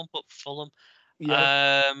about that one, but Fulham.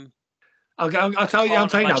 Yeah. I'll tell you. I'll tell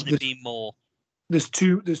you now. There's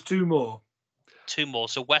two more. 2 more.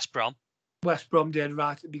 So West Brom. West Brom did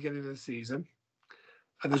right at the beginning of the season,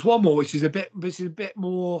 and there's one more which is a bit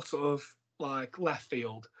more sort of like left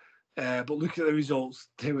field. But look at the results;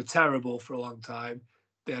 they were terrible for a long time.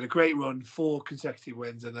 They had a great run, 4 consecutive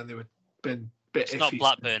wins, and then they were been a bit. It's not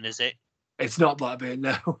Blackburn, is it? It's not Blackburn,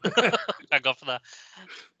 no. Thank God for that.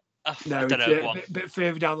 No, it's a bit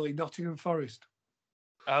further down the league, Nottingham Forest.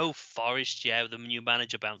 Oh, Forest, yeah, the new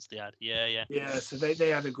manager bounce they had. Yeah. Yeah, so they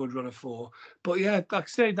had a good run of 4. But yeah, like I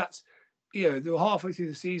say, that's, they were halfway through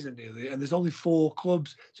the season nearly, and there's only 4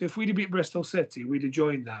 clubs. So if we'd have beat Bristol City, we'd have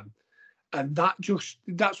joined them. And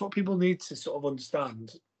that's what people need to sort of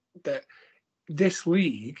understand, that this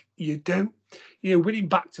league, you don't, winning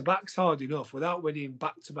back-to-back's hard enough without winning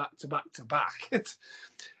back-to-back.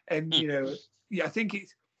 And, I think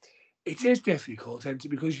it is difficult, isn't it?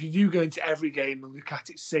 Because you do go into every game and look at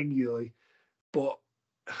it singularly. But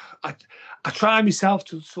I try myself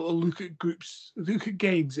to sort of look at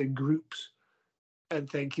games in groups and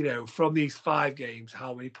think, from these 5 games,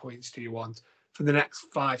 how many points do you want? For the next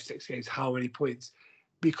 5-6 games, how many points?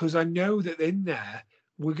 Because I know that in there,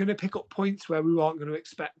 we're going to pick up points where we aren't going to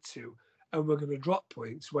expect to, and we're going to drop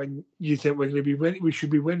points when you think we're going to be winning. We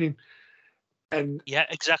should be winning. And yeah,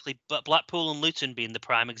 exactly. But Blackpool and Luton being the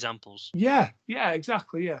prime examples. Yeah,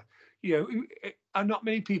 exactly. Yeah, and not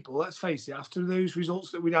many people. Let's face it. After those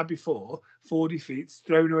results that we'd had before, 4 defeats,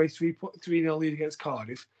 thrown away 3-0 lead against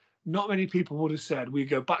Cardiff, not many people would have said we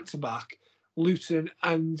go back to back, Luton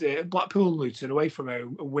and Blackpool and Luton away from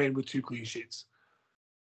home and win with 2 clean sheets.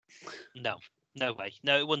 No way.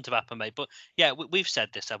 No, it wouldn't have happened, mate. But yeah, we've said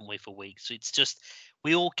this, haven't we, for weeks? It's just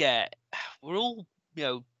we're all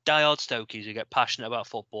diehard Stokies who get passionate about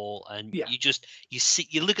football, and Yeah.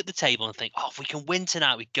 you look at the table and think, oh, if we can win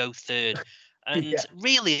tonight, we go third. And Yeah.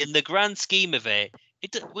 really, in the grand scheme of it,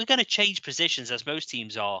 we're going to change positions, as most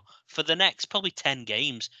teams are, for the next probably 10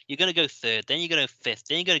 games. You're going to go third, then you're going to go fifth,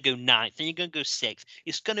 then you're going to go ninth, then you're going to go sixth.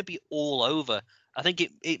 It's going to be all over. I think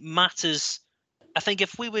it matters. I think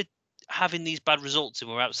if we were having these bad results and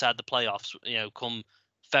we're outside the playoffs, come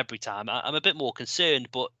February time, I'm a bit more concerned,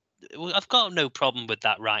 but I've got no problem with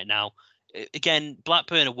that right now. Again,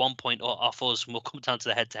 Blackburn are 1 point off us, and we'll come down to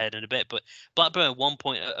the head-to-head in a bit, but Blackburn are 1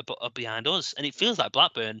 point behind us, and it feels like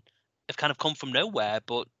Blackburn have kind of come from nowhere,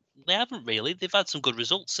 but they haven't really. They've had some good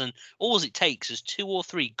results, and all it takes is 2 or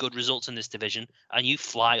 3 good results in this division, and you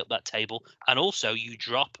fly up that table, and also you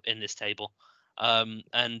drop in this table.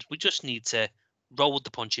 And we just need to roll with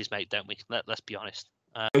the punches, mate, don't we? Let's be honest.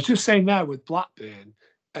 I was just saying now with Blackburn,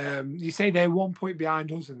 you say they're 1 point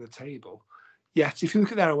behind us in the table. Yet, if you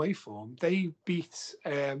look at their away form, they beat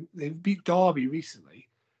Derby recently,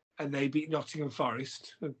 and they beat Nottingham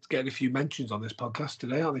Forest. Getting a few mentions on this podcast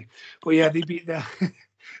today, aren't they? But yeah, they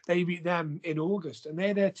beat them in August, and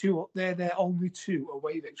they're their only 2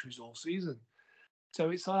 away victories all season.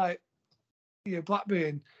 So it's like,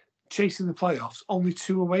 Blackburn chasing the playoffs, only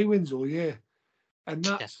 2 away wins all year, and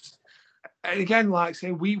that's again, like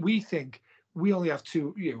say we think we only have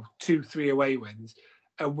 2-3 away wins,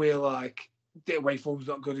 and we're like, the away form's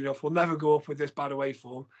not good enough. We'll never go up with this bad away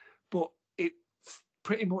form. But it's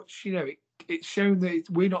pretty much, it's shown that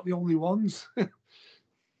we're not the only ones.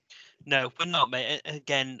 No, we're not, mate.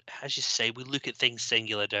 Again, as you say, we look at things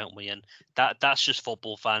singular, don't we? And that's just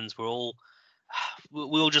football fans. We all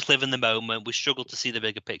just live in the moment. We struggle to see the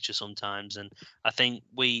bigger picture sometimes. And I think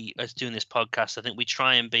as doing this podcast, I think we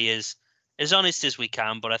try and be as honest as we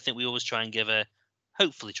can, but I think we always try and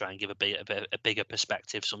hopefully try and give a bigger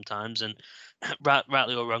perspective sometimes, and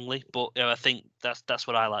rightly or wrongly. But I think that's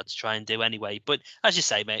what I like to try and do anyway. But as you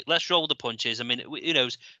say, mate, let's roll the punches. I mean, who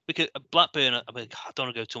knows? We could Blackburn. I don't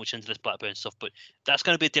want to go too much into this Blackburn stuff, but that's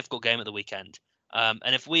going to be a difficult game at the weekend.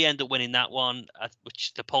 And if we end up winning that one,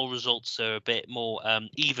 which the poll results are a bit more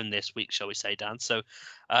even this week, shall we say, Dan? So,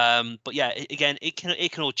 but yeah, again, it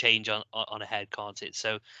can all change on a head, can't it?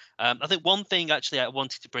 So, I think one thing actually I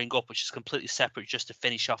wanted to bring up, which is completely separate, just to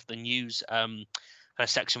finish off the news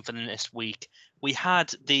section for this week, we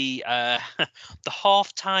had the the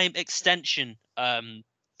halftime extension kind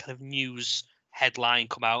of news headline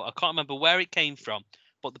come out. I can't remember where it came from,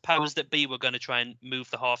 but the powers that be were going to try and move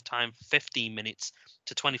the halftime 15 minutes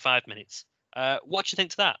to 25 minutes. What do you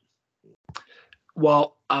think to that?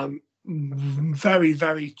 Well, I'm very,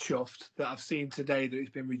 very chuffed that I've seen today that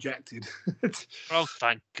it's been rejected. Oh,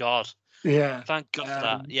 thank God. Yeah. Thank God for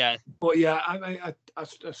that. Yeah. But yeah, I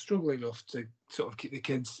struggle enough to sort of keep the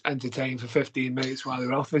kids entertained for 15 minutes while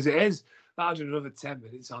they're off as it is. That's another 10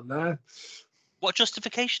 minutes on there. What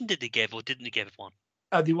justification did they give, or didn't they give one?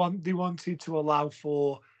 They wanted to allow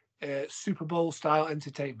for Super Bowl style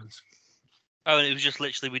entertainment. Oh, and it was just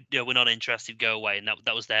literally, we're not interested, go away, and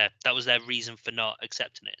that was their reason for not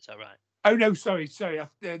accepting it. Is that right? Oh no, sorry.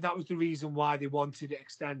 That was the reason why they wanted it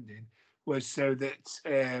extending, was so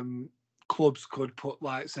that clubs could put,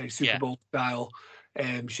 like, say, Super Bowl style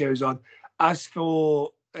shows on. As for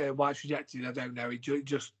why it's rejected, I don't know. They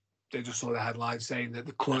just saw the headline saying that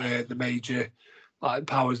the major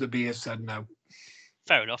powers that be have said no.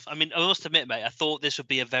 Fair enough. I mean, I must admit, mate, I thought this would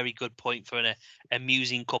be a very good point for an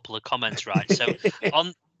amusing couple of comments, right? So,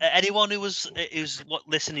 on anyone who was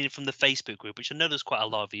listening from the Facebook group, which I know there's quite a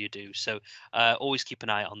lot of you do, so always keep an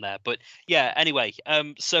eye on there. But yeah, anyway,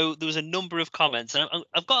 so there was a number of comments, and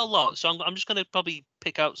I've got a lot, so I'm just going to probably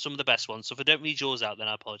pick out some of the best ones. So if I don't read yours out, then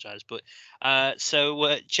I apologise. But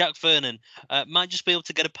so Jack Vernon might just be able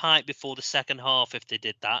to get a pipe before the second half if they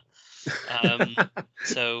did that.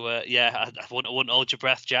 So yeah, I wouldn't hold your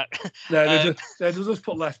breath, Jack. No, they just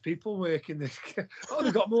put less people working this. Oh,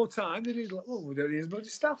 they've got more time. They need, well, we don't need as much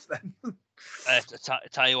staff then.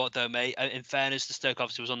 Tell you what, though, mate. In fairness, the Stoke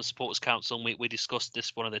obviously was on the Supporters Council, and we discussed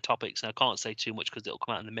this, one of the topics, and I can't say too much because it'll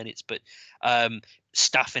come out in the minutes. But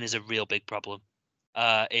staffing is a real big problem.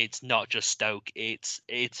 It's not just Stoke; it's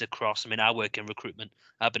across. I mean, I work in recruitment.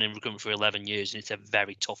 I've been in recruitment for 11 years, and it's a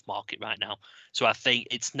very tough market right now. So I think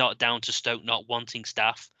it's not down to Stoke not wanting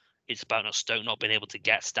staff. It's about Stoke not being able to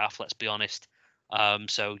get staff. Let's be honest.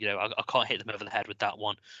 So I can't hit them over the head with that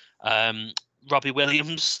one. Robbie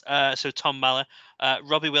Williams, so Tom Maller,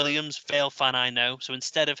 Robbie Williams, Vale fan I know. So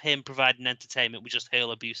instead of him providing entertainment, we just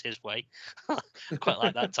hurl abuse his way. Quite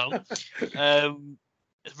like that, Tom.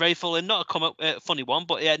 It's very full and not a funny one,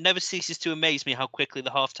 but yeah, it never ceases to amaze me how quickly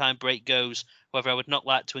the half-time break goes. However, I would not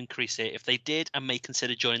like to increase it. If they did, I may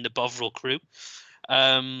consider joining the Bovril crew.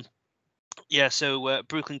 Yeah, so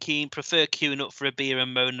Brooklyn Keane prefer queuing up for a beer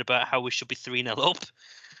and moaning about how we should be 3-0 up.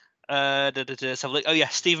 Let's have a look. Oh yeah,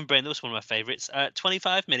 Stephen Brain, that was one of my favourites.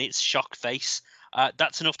 25 minutes, shock face.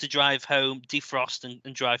 That's enough to drive home, defrost,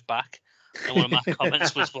 and drive back. And one of my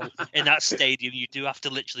comments was, well, in that stadium, you do have to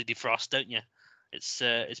literally defrost, don't you? It's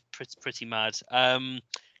pretty mad.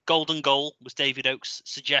 Golden goal was David Oakes'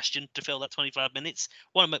 suggestion to fill that 25 minutes.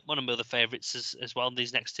 One of my other favourites as well.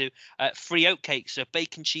 These next two, free oatcakes, so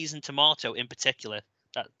bacon, cheese, and tomato in particular.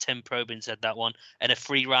 That Tim Probin said that one, and a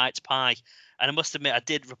free Wright's pie. And I must admit, I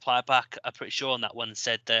did reply back. I'm pretty sure on that one, and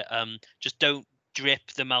said that just don't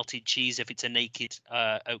drip the melted cheese if it's a naked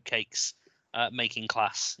oatcakes. Making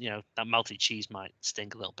class, that melted cheese might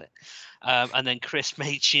stink a little bit. And then Chris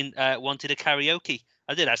Machin wanted a karaoke.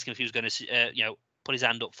 I did ask him if he was going to, put his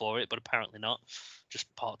hand up for it, but apparently not.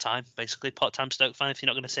 Just part-time, basically. Part-time Stoke fan if you're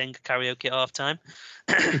not going to sing karaoke at half-time.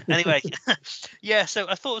 Anyway, yeah, so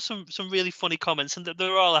I thought some really funny comments, and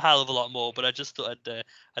there are a hell of a lot more, but I just thought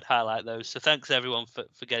I'd highlight those. So thanks, everyone,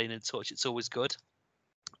 for getting in touch. It's always good.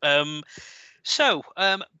 So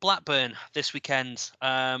Blackburn this weekend.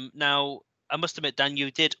 Now, I must admit, Dan,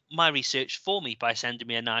 you did my research for me by sending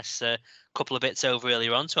me a nice couple of bits over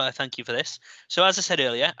earlier on, so I thank you for this. So as I said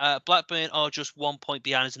earlier, Blackburn are just 1 point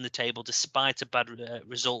behind us in the table despite a bad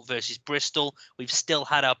result versus Bristol. We've still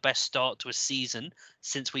had our best start to a season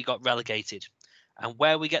since we got relegated. And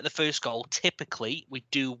where we get the first goal, typically we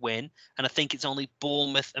do win, and I think it's only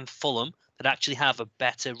Bournemouth and Fulham that actually have a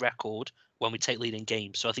better record when we take lead in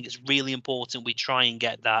games. So I think it's really important we try and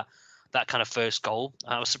get that kind of first goal.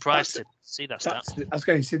 I was surprised to see that stat. I was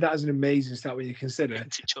going to say that is an amazing stat when you consider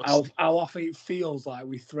how often it feels like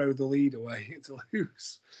we throw the lead away to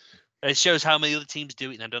lose. It shows how many other teams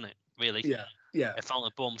do it now, doesn't it? Really? Yeah. If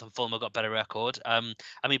only Bournemouth and Fulham have got better record. I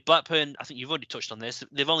mean, Blackburn, I think you've already touched on this.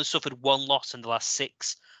 They've only suffered one loss in the last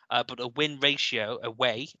 6, but a win ratio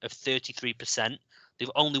away of 33%.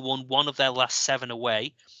 They've only won 1 of their last 7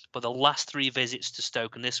 away, but the last 3 visits to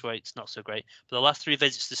Stoke, and this way it's not so great, but the last 3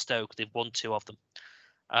 visits to Stoke, they've won 2 of them.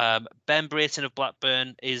 Ben Brayton of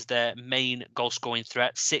Blackburn is their main goal-scoring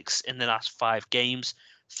threat, 6 in the last 5 games.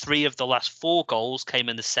 3 of the last 4 goals came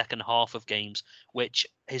in the second half of games, which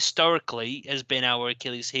historically has been our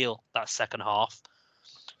Achilles heel, that second half.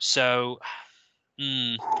 So,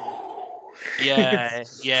 yeah,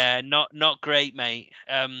 not great, mate.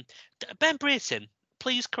 Ben Brayton,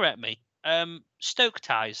 please correct me. Stoke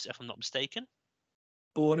ties, if I'm not mistaken.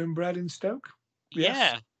 Born and bred in Stoke.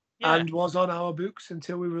 Yes. Yeah. And was on our books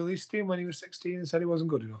until we released him when he was 16 and said he wasn't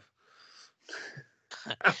good enough.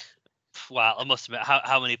 Well, I must admit,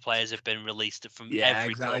 how many players have been released from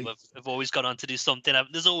every club have always gone on to do something.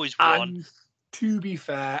 There's always one. And to be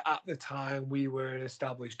fair, at the time, we were an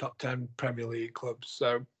established top 10 Premier League club,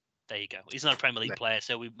 so... There you go. He's not a Premier League player,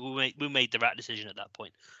 so we made the right decision at that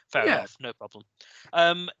point. Fair enough, no problem.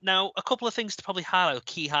 Now, a couple of things to probably highlight,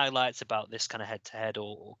 key highlights about this kind of head-to-head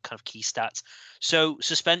or kind of key stats. So,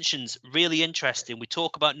 suspensions, really interesting. We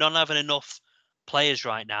talk about not having enough players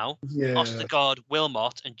right now. Yeah. Ostergaard,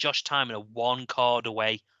 Wilmot, and Josh Tymon are 1 card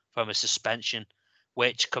away from a suspension,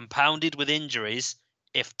 which compounded with injuries.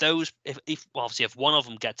 If one of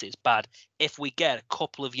them gets it, it's bad. If we get a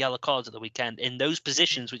couple of yellow cards at the weekend in those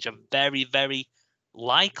positions, which are very, very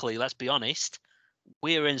likely, let's be honest,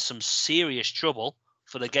 we're in some serious trouble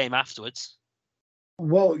for the game afterwards.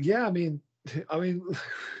 Well, yeah, I mean,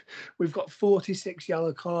 we've got 46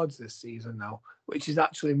 yellow cards this season now, which is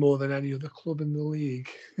actually more than any other club in the league.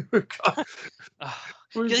 If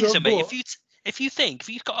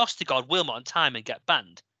you've got Ostergaard, Wilmot, and Tymon get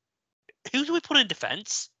banned, who do we put in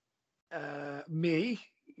defence? Me,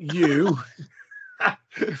 you.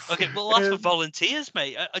 Okay, well, that's for volunteers,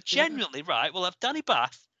 mate. Genuinely, right? We'll have Danny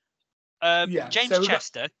Bath, James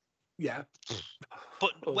Chester.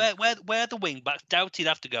 But where the wing backs? Doughty'd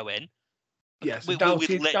have to go in. Yes,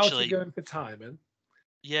 Doughty going for Tymon.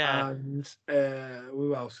 Yeah. And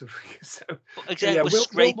who else have we? So, we're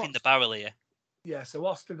scraping the barrel here. Yeah, so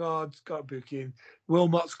Ostergaard's got a booking.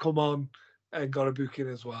 Wilmot's come on and got a booking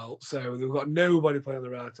as well. So they've got nobody playing on the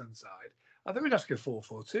right-hand side. I think we'd have to go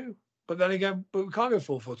 4-4-2. But then again, we can't go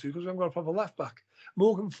 4-4-2 because we haven't got a proper left-back.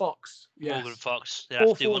 Morgan Fox. Yes. Morgan Fox.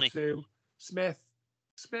 4-4-2.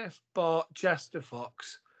 Smith, Bart, Chester,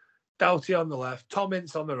 Fox. Doughty on the left. Tom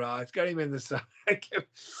Ince on the right. Get him in the side.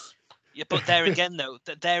 Yeah, but there again,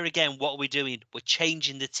 what are we doing? We're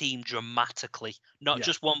changing the team dramatically. Not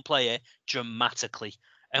just one player, dramatically.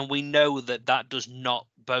 and we know that does not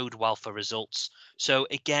bode well for results. So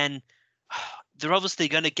again, they're obviously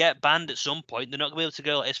going to get banned at some point. They're not going to be able to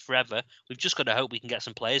go like this forever. We've just got to hope we can get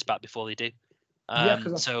some players back before they do.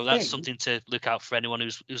 So that's something to look out for anyone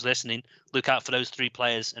who's listening. Look out for those 3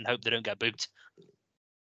 players and hope they don't get booked.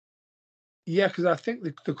 Yeah, because I think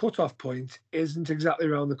the cut-off point isn't exactly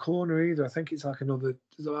around the corner either. I think it's like another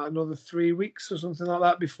 3 weeks or something like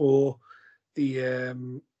that before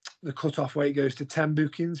the cut-off weight goes to 10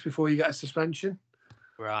 bookings before you get a suspension.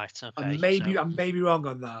 Right. Okay. I may be wrong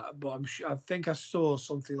on that, but I think I saw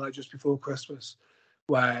something like just before Christmas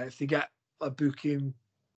where if you get a booking,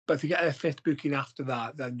 but if you get a 5th booking after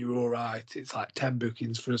that, then you're all right. It's like 10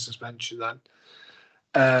 bookings for a suspension then.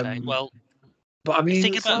 Okay. Well, but I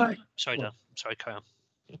mean, sorry, Dan. Sorry, carry on.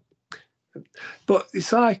 But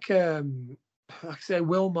it's like I say,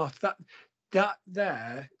 Wilmot. That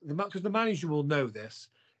there, because the manager will know this.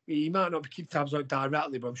 He might not keep tabs on it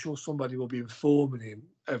directly, but I'm sure somebody will be informing him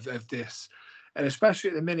of this. And especially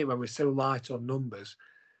at the minute when we're so light on numbers,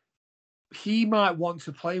 he might want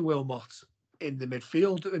to play Wilmot in the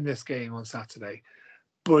midfield in this game on Saturday.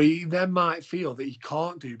 But he then might feel that he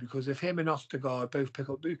can't do, because if him and Ostergaard both pick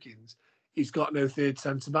up bookings, he's got no third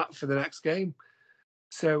centre-back for the next game.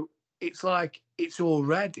 So it's like it's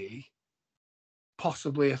already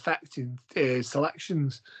possibly affecting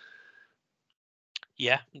selections.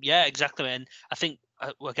 Yeah, exactly. And I think,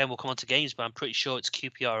 again, we'll come on to games, but I'm pretty sure it's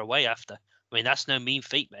QPR away after. I mean, that's no mean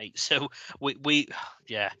feat, mate. So we'll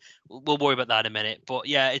worry about that in a minute. But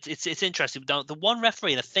yeah, it's interesting. The one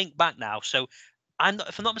referee, and I think back now, so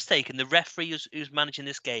if I'm not mistaken, the referee who's managing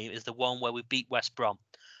this game is the one where we beat West Brom.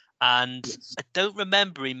 And yes. I don't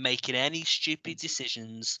remember him making any stupid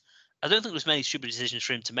decisions. I don't think there was many stupid decisions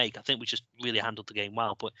for him to make. I think we just really handled the game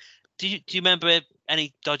well. But do you remember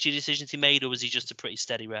any dodgy decisions he made, or was he just a pretty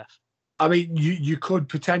steady ref? I mean, you could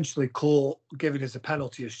potentially call giving us a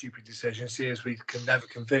penalty a stupid decision, seeing as we can never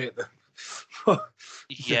convert them.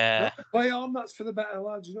 Yeah. Play on, that's for the better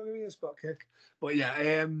lads. You're not going to be a spot kick. But yeah,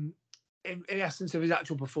 in essence of his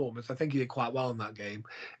actual performance, I think he did quite well in that game.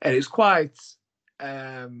 And it's quite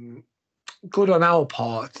good on our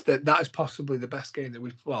part that is possibly the best game that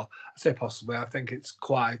we've, well, I say possibly, I think it's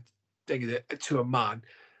quite, to a man,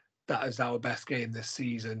 that is our best game this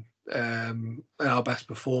season, and our best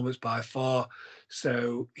performance by far.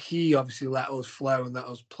 So he obviously let us flow and let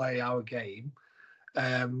us play our game.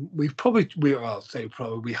 We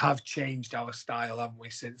have changed our style, haven't we,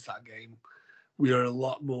 since that game? We are a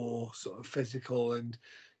lot more sort of physical, and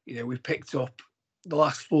we've picked up the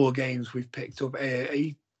last 4 games. We've picked up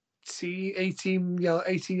 18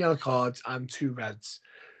 yellow cards and 2 reds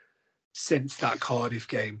since that Cardiff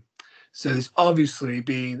game. So there's obviously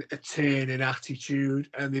been a turn in attitude,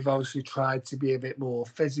 and they've obviously tried to be a bit more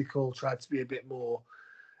physical, tried to be a bit more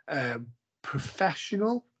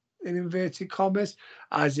professional, in inverted commas,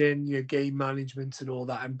 as in game management and all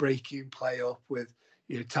that, and breaking play up with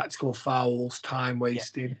tactical fouls, time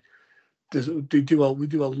wasting. Yeah. We do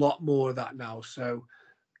a lot more of that now. So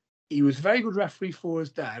he was a very good referee for us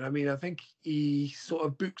there. I mean, I think he sort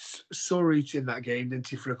of booked Surridge in that game, didn't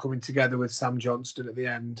he, for coming together with Sam Johnston at the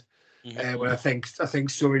end. Mm-hmm. When I think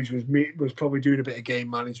Surridge was probably doing a bit of game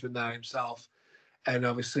management there himself. And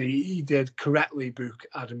obviously he did correctly book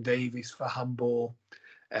Adam Davies for handball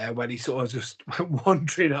when he sort of just went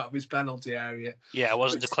wandering out of his penalty area. Yeah, it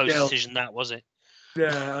wasn't a close decision, that, was it?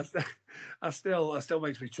 Yeah, I still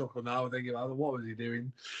makes me chuckle now thinking about what was he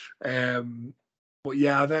doing. But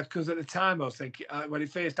yeah, because at the time I was thinking, when it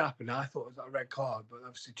first happened, I thought it was a red card, but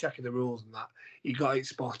obviously checking the rules and that, he got it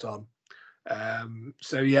spot on.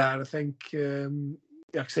 So yeah, and I think,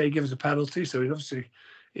 like I say, he gives us a penalty, so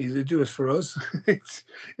he'll do us for us.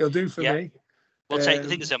 He'll do for me. We'll take the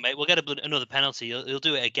thing is, mate. We'll get another penalty. He'll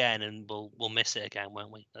do it again, and we'll miss it again,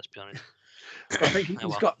 won't we? Let's be honest. I think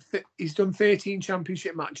he's done 13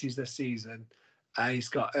 championship matches this season. He's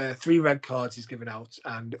got 3 red cards he's given out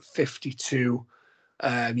and 52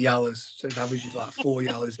 yellows. So it averages like 4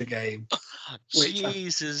 yellows a game.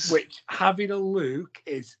 Jesus. Which having a look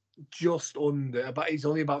is just under. He's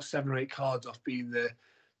only about 7 or 8 cards off being the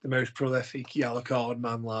most prolific yellow card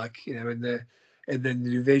man, in the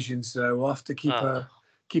division. So we'll have to keep our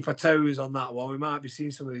toes on that one. We might be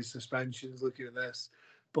seeing some of these suspensions looking at this.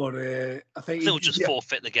 But I think we'll just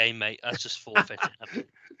forfeit the game, mate. That's just forfeit it.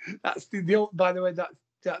 That's by the way,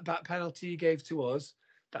 that penalty he gave to us,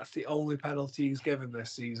 that's the only penalty he's given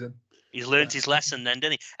this season. He's learned his lesson then,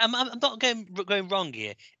 didn't he? I'm not going wrong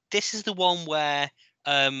here. This is the one where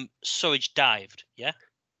Surridge dived, yeah?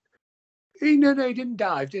 No, he didn't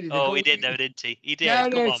dive, did he? Oh, he did, though, didn't he? He did. No,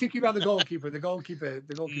 Come he on. took him out the goalkeeper. The goalkeeper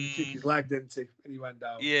took his leg, didn't he? And he went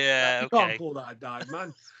down. Yeah, You okay. can't call that a dive,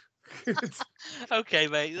 man. Okay,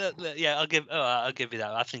 mate. Yeah, I'll give you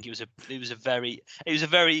that. I think it was a very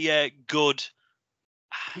good.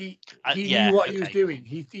 He Yeah, knew what he was okay. doing.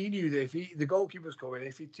 He knew that if the goalkeeper was coming,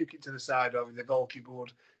 if he took it to the side of him, the goalkeeper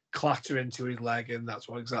would clatter into his leg, and that's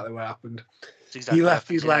exactly what happened. He left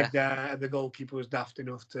his leg there, and the goalkeeper was daft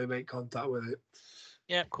enough to make contact with it.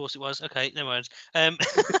 Yeah, of course it was. Okay, no worries.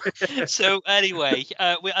 So anyway,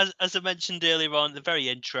 as I mentioned earlier on, the very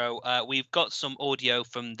intro, we've got some audio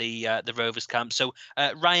from the Rovers camp. So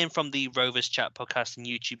Ryan from the Rovers Chat podcast and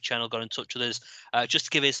YouTube channel got in touch with us just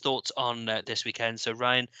to give his thoughts on this weekend. So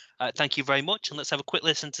Ryan, thank you very much, and let's have a quick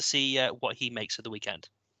listen to see what he makes of the weekend.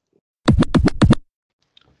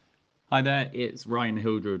 Hi there, it's Ryan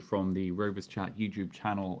Hildred from the Rovers Chat YouTube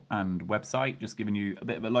channel and website, just giving you a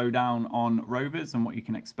bit of a lowdown on Rovers and what you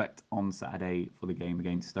can expect on Saturday for the game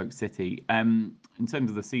against Stoke City. In terms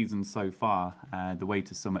of the season so far, the way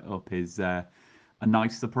to sum it up is a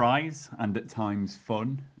nice surprise and at times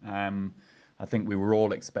fun. I think we were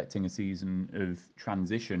all expecting a season of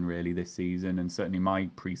transition really this season, and certainly my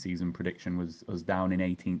pre-season prediction was us down in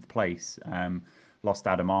 18th place. Lost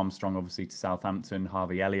Adam Armstrong, obviously, to Southampton.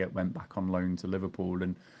 Harvey Elliott went back on loan to Liverpool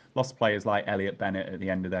and lost players like Elliot Bennett at the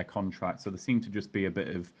end of their contract. So there seemed to just be a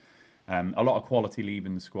bit of a lot of quality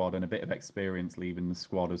leaving the squad and a bit of experience leaving the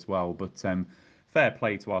squad as well. But fair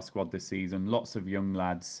play to our squad this season. Lots of young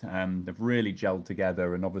lads. They've really gelled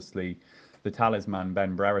together. And obviously the talisman,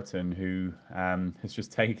 Ben Brereton, who has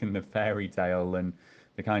just taken the fairy tale and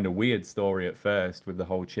the kind of weird story at first with the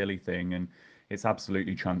whole Chile thing, and it's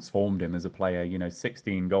absolutely transformed him as a player.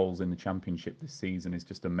 16 goals in the Championship this season is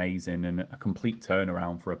just amazing, and a complete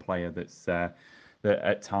turnaround for a player that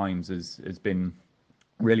at times has been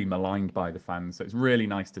really maligned by the fans. So it's really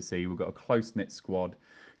nice to see. We've got a close-knit squad,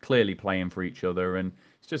 clearly playing for each other, and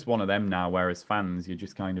it's just one of them now where as fans you're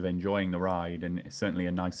just kind of enjoying the ride, and it's certainly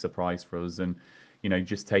a nice surprise for us. And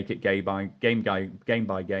just take it game by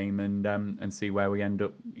game, and see where we end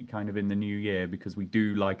up kind of in the new year, because we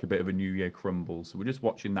do like a bit of a new year crumble. So we're just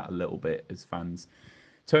watching that a little bit as fans.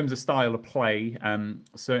 In terms of style of play,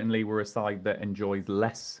 certainly we're a side that enjoys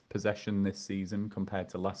less possession this season compared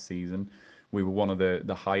to last season. We were one of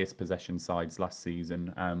the highest possession sides last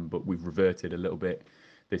season, but we've reverted a little bit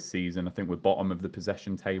this season. I think we're bottom of the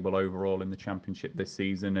possession table overall in the Championship this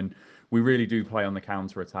season, and we really do play on the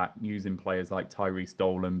counter-attack, using players like Tyrese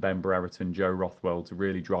Dolan, Ben Brereton, Joe Rothwell to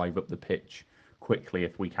really drive up the pitch quickly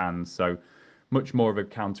if we can. So much more of a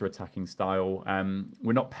counter-attacking style.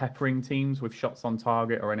 We're not peppering teams with shots on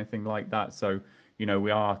target or anything like that. So,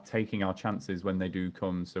 we are taking our chances when they do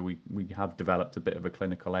come. So we have developed a bit of a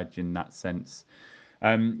clinical edge in that sense.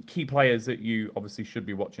 Key players that you obviously should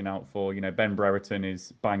be watching out for. Ben Brereton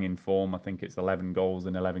is banging form. I think it's 11 goals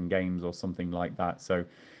in 11 games or something like that. So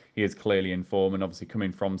he is clearly in form, and obviously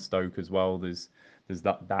coming from Stoke as well. There's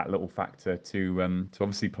that little factor to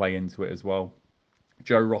obviously play into it as well.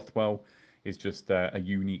 Joe Rothwell is just a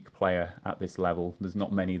unique player at this level. There's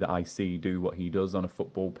not many that I see do what he does on a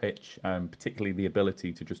football pitch, particularly the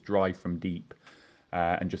ability to just drive from deep.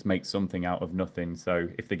 And just make something out of nothing. So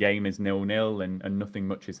if the game is 0-0 and nothing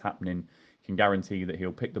much is happening, you can guarantee that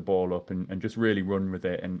he'll pick the ball up and just really run with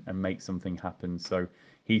it and make something happen. So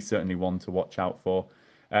he's certainly one to watch out for.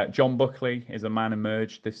 John Buckley is a man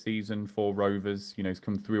emerged this season for Rovers. He's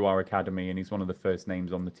come through our academy and he's one of the first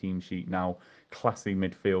names on the team sheet now. Classy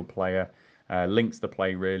midfield player, links the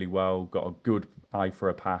play really well, got a good eye for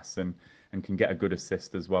a pass and can get a good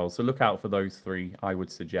assist as well. So look out for those three, I would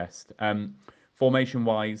suggest.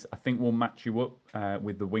 Formation-wise, I think we'll match you up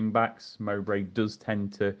with the wing-backs. Mowbray does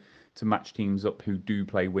tend to match teams up who do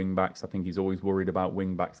play wing-backs. I think he's always worried about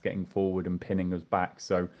wing-backs getting forward and pinning us back.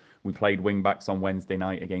 So we played wing-backs on Wednesday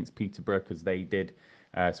night against Peterborough because they did.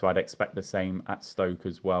 So I'd expect the same at Stoke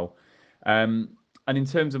as well. And in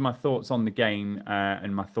terms of my thoughts on the game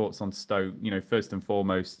and my thoughts on Stoke, first and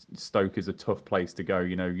foremost, Stoke is a tough place to go.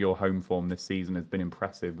 Your home form this season has been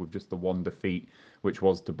impressive with just the one defeat, which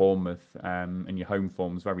was to Bournemouth, and your home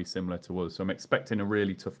form is very similar to us. So I'm expecting a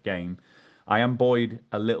really tough game. I am buoyed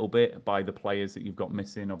a little bit by the players that you've got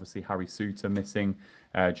missing. Obviously, Harry Souttar missing,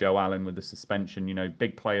 Joe Allen with the suspension.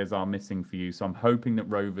 Big players are missing for you. So I'm hoping that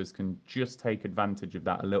Rovers can just take advantage of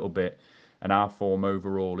that a little bit. And our form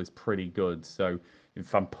overall is pretty good. So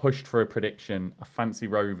if I'm pushed for a prediction, I fancy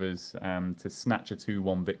Rovers to snatch a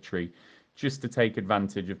 2-1 victory just to take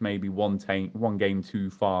advantage of maybe one game too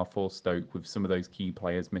far for Stoke with some of those key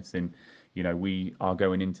players missing. We are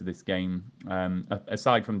going into this game,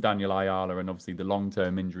 aside from Daniel Ayala and obviously the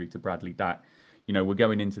long-term injury to Bradley Dack, we're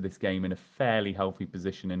going into this game in a fairly healthy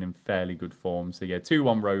position and in fairly good form. So, yeah,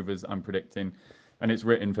 2-1 Rovers, I'm predicting. And it's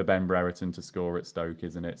written for Ben Brereton to score at Stoke,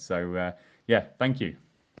 isn't it? So, yeah, thank you.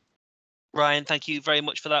 Ryan, thank you very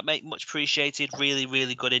much for that, mate. Much appreciated. Really,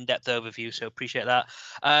 really good in-depth overview. So appreciate that.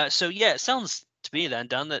 So, yeah, it sounds to me then,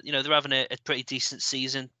 Dan, that, they're having a pretty decent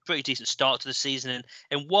season, pretty decent start to the season,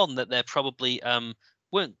 and one that they're probably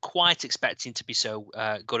weren't quite expecting to be so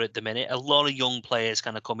good at the minute. A lot of young players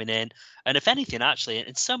kind of coming in. And if anything, actually,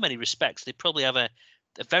 in so many respects, they probably have a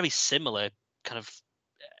very similar kind of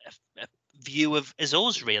view of as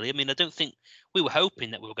us, really. I mean, I don't think we were hoping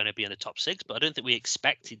that we were going to be in the top 6, but I don't think we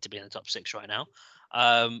expected to be in the top 6 right now.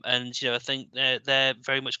 And I think they're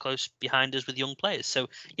very much close behind us with young players. So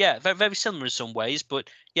yeah, very, very similar in some ways. But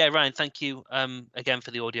yeah, Ryan, thank you again for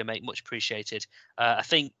the audio, mate. Much appreciated. I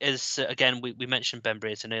think as again we mentioned Ben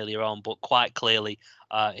Brereton earlier on, but quite clearly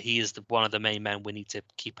he is one of the main men we need to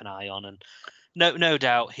keep an eye on, and no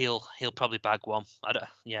doubt he'll probably bag one.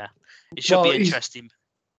 It should be interesting.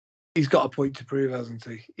 He's got a point to prove, hasn't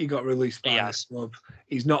he? He got released by this club.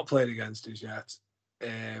 He's not played against us yet.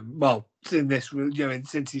 In this,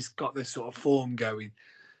 since he's got this sort of form going,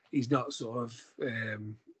 he's not sort of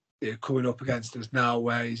coming up against us now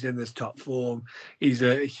where he's in this top form. He's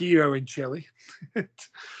a hero in Chile,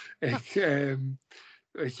 which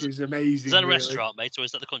is amazing. Is that a restaurant, mate, or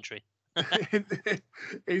is that the country?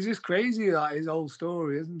 It's just crazy, that his whole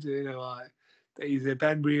story, isn't it? He's a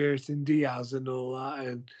Ben Brereton Diaz and all that,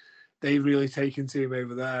 and they've really taken to him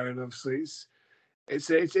over there, and obviously it's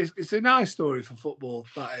a nice story for football,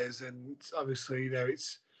 that is, and obviously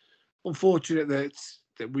it's unfortunate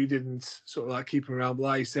that we didn't sort of keep him around. But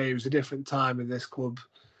like you say, it was a different time in this club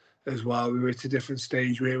as well. We were at a different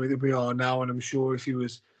stage where we are now, and I'm sure if he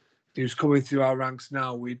was coming through our ranks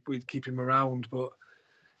now, we'd keep him around. But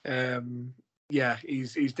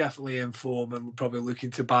he's definitely in form and probably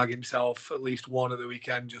looking to bag himself at least one at the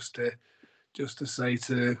weekend, just to say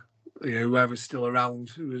to whoever's still around,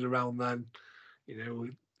 who was around then,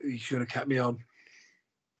 he should have kept me on.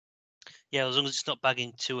 Yeah, as long as it's not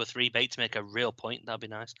bagging 2 or 3 bait to make a real point, that'd be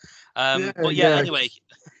nice. Anyway.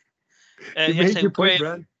 You made your point,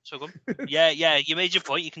 Brad. So go on. Yeah, you made your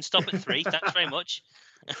point. You can stop at 3. Thanks very much.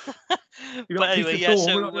 But anyway, Peter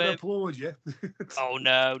Thorne, we're not going to applaud you. Oh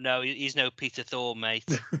no, he's no Peter Thorne, mate.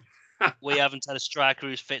 We haven't had a striker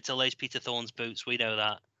who's fit to lace Peter Thorne's boots. We know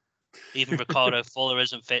that. Even Ricardo Fuller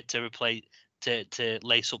isn't fit to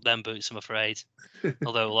lace up them boots, I'm afraid.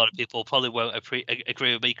 Although a lot of people probably won't agree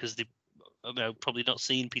with me because they probably not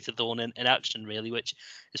seen Peter Thorne in action, really, which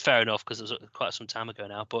is fair enough because it was quite some time ago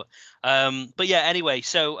now. But yeah, anyway,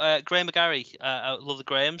 so Graham McGarry, I love the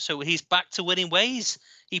Graham. So he's back to winning ways.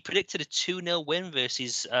 He predicted a 2-0 win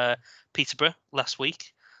versus Peterborough last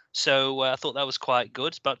week. So I thought that was quite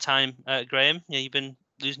good. It's about time, Graham. Yeah, you've been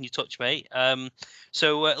losing your touch, mate.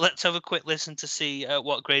 So let's have a quick listen to see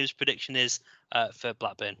what Graham's prediction is for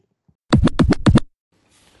Blackburn.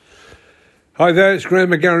 Hi there, it's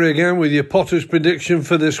Graham McGarry again with your Potter's prediction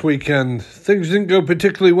for this weekend. Things didn't go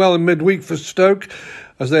particularly well in midweek for Stoke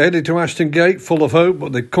as they headed to Ashton Gate full of hope,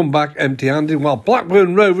 but they come back empty-handed, while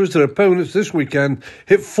Blackburn Rovers, their opponents this weekend,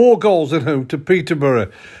 hit 4 goals at home to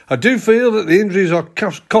Peterborough. I do feel that the injuries are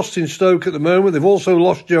costing Stoke at the moment. They've also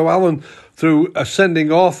lost Joe Allen through a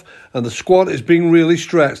sending off, and the squad is being really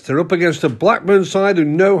stretched. They're up against a Blackburn side who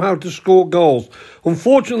know how to score goals.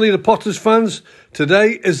 Unfortunately, the Potters fans,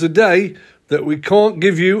 today is the day that we can't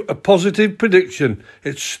give you a positive prediction.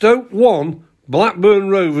 It's Stoke 1, Blackburn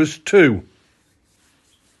Rovers 2.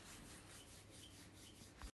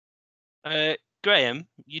 Graham,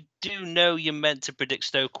 you do know you're meant to predict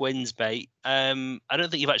Stoke wins, mate. I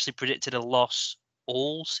don't think you've actually predicted a loss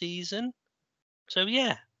all season. So,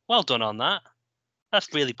 yeah, well done on that.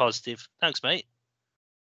 That's really positive. Thanks, mate.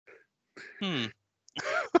 I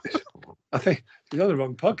think you're on the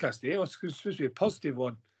wrong podcast here. It's supposed to be a positive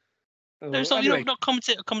one. No, it's not, anyway. You're not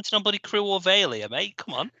commenting on bloody Crewe or Vale here, mate.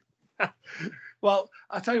 Come on. Well,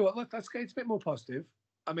 I'll tell you what, let's get it a bit more positive.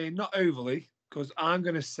 I mean, not overly, because I'm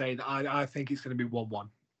going to say that I think it's going to be 1-1.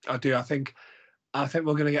 I do. I think we're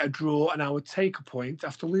going to get a draw, and I would take a point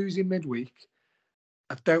after losing midweek.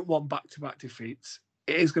 I don't want back-to-back defeats.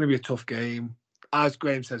 It is going to be a tough game. As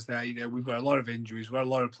Graham says there, we've got a lot of injuries. We've got a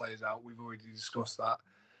lot of players out. We've already discussed that.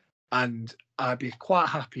 And I'd be quite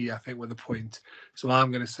happy, I think, with a point. So I'm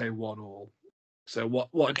going to say 1-1. So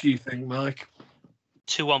what do you think, Mike?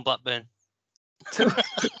 2-1 Blackburn.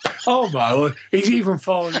 Oh my Lord, he's even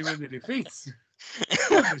following him in the defeats.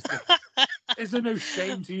 Is there no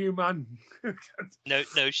shame to you, man?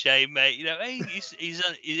 No shame, mate. You know, hey,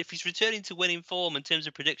 if he's returning to winning form in terms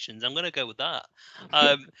of predictions, I'm going to go with that.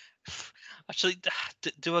 Actually,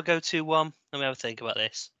 do I go 2-1? Let me have a think about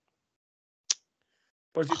this.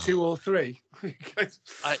 Was it 2 or 3?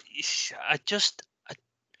 I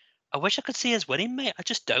wish I could see us winning, mate. I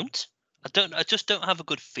just don't. I just don't have a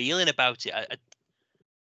good feeling about it. I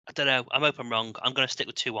don't know. I'm hoping I'm wrong. I'm going to stick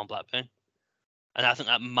with 2-1 Blackburn, and I think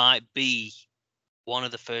that might be one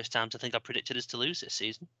of the first times I think I predicted us to lose this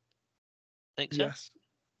season. Think so? Yes.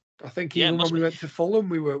 I think even when we went to Fulham,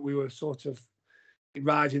 we were sort of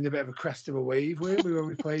riding a bit of a crest of a wave, weren't we? When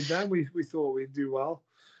we played them, we thought we'd do well.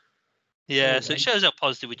 Yeah, so it shows how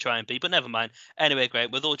positive we try and be, but never mind. Anyway,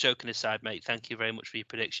 great. With all joking aside, mate, thank you very much for your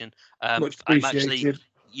prediction. Much appreciated.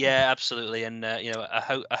 Yeah, absolutely, and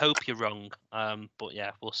I hope you're wrong. But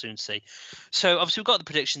yeah, we'll soon see. So obviously we've got the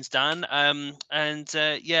predictions done.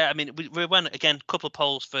 Yeah, I mean we went again a couple of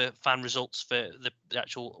polls for fan results for the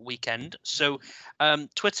actual weekend. So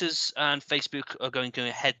Twitter's and Facebook are going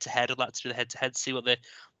head to head. I'd like to do the head to head, see what the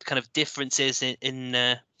kind of difference is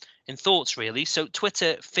in thoughts really. So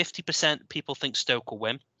Twitter, 50% people think Stoke will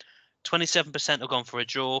win, 27% have gone for a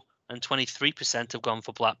draw, and 23% have gone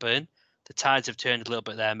for Blackburn. The tides have turned a little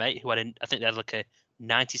bit there, mate. I think they had like a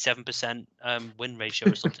 97% win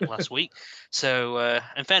ratio or something last week. So,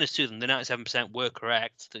 in fairness to them, the 97% were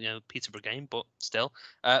correct. Peterborough game, but still.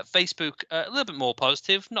 Facebook a little bit more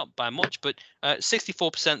positive, not by much, but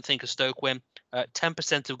 64% think a Stoke win.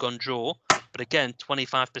 10% have gone draw, but again,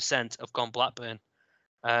 25% have gone Blackburn.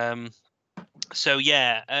 So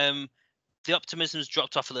yeah, the optimism's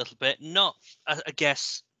dropped off a little bit. Not, I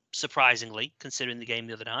guess, surprisingly, considering the game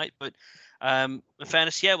the other night. But in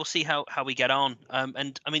fairness, yeah, we'll see how we get on.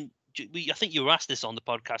 And I mean, I think you were asked this on the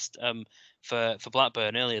podcast for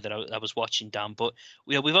Blackburn earlier that I was watching, Dan. But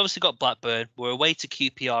we've obviously got Blackburn. We're away to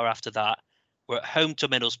QPR after that. We're at home to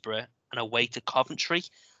Middlesbrough and away to Coventry.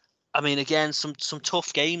 I mean, again, some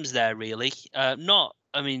tough games there, really. Not,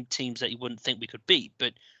 I mean, teams that you wouldn't think we could beat,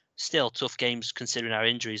 but still tough games considering our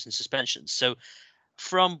injuries and suspensions. So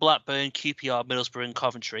from Blackburn, QPR, Middlesbrough and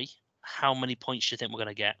Coventry, how many points do you think we're going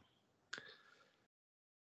to get?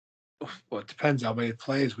 Well, it depends how many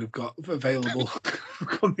players we've got available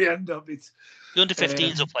come the end of it. The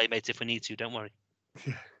under-15s will play, mate, if we need to. Don't worry.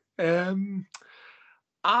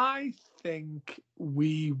 I think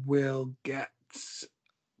we will get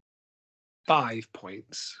 5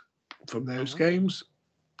 points from those games.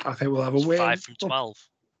 I think we'll have a win. 5 from 12.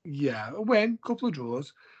 Yeah, a win, a couple of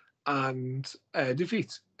draws, and a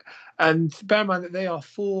defeat. And bear in mind that they are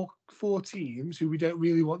four teams who we don't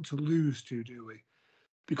really want to lose to, do we?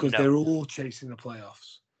 Because they're all chasing the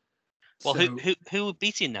playoffs. Well, so, who are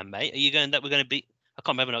beating them, mate? Are you going that we're going to beat? I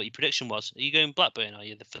can't remember what your prediction was. Are you going Blackburn? Are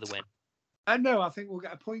you for the win? No, I think we'll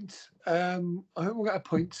get a point. I think we'll get a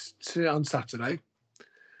point on Saturday.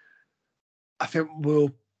 I think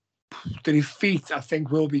the defeat, I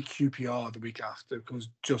think, will be QPR the week after, because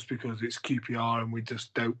it's QPR and we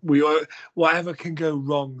just don't. Whatever can go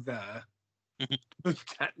wrong there,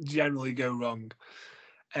 generally go wrong.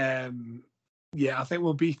 Yeah, I think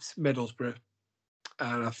we'll beat Middlesbrough,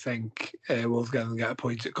 and I think we'll get a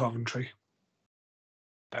point at Coventry.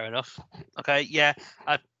 Fair enough. Okay, yeah,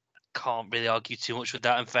 I can't really argue too much with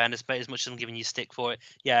that. In fairness, but as much as I'm giving you stick for it,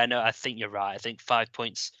 yeah, no, I think you're right. I think 5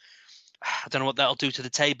 points. I don't know what that'll do to the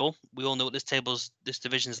table. We all know what this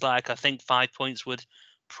division's like. I think 5 points would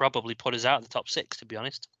probably put us out of the top 6, to be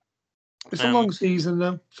honest. It's a long season,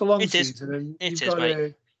 though. It's a long season, and it is,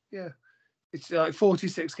 mate. Yeah, it's like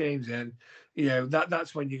 46 games in. You know,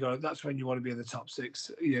 that's when you want to be in the top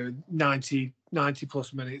 6. You know, 90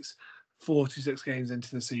 plus minutes, 46 games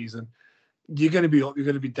into the season. You're going to be up. You're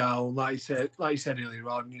going to be down. Like you said earlier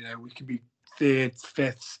on. You know, we can be 3rd,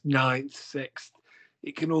 5th, 9th, 6th.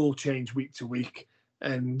 It can all change week to week.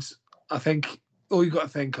 And I think all you've got to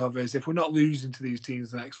think of is if we're not losing to these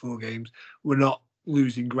teams the next 4 games, we're not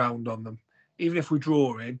losing ground on them. Even if we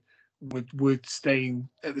draw in, we're staying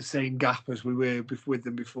at the same gap as we were with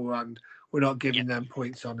them beforehand. We're not giving them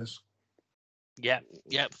points on us. Yeah,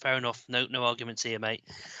 fair enough. No arguments here, mate.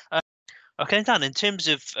 Okay, Dan, in terms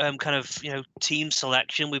of kind of, team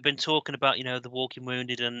selection, we've been talking about, the walking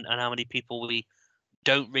wounded and how many people we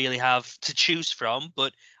don't really have to choose from,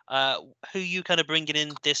 but who are you kind of bringing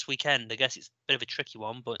in this weekend? I guess it's a bit of a tricky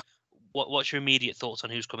one, but what's your immediate thoughts on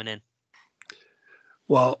who's coming in?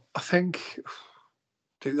 Well, I think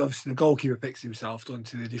obviously the goalkeeper picks himself, doesn't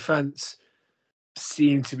he? The defence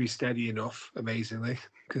seemed to be steady enough, amazingly,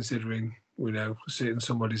 considering We know certain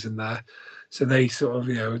somebody's in there. So they sort of,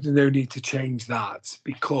 there's no need to change that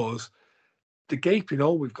because the gaping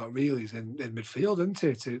hole we've got really is in midfield, isn't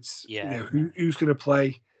it? It's, who's going to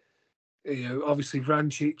play? Obviously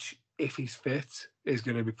Vrancic, if he's fit, is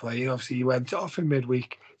going to be playing. Obviously, he went off in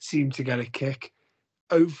midweek, seemed to get a kick.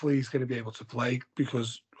 Hopefully, he's going to be able to play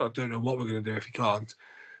because I don't know what we're going to do if he can't.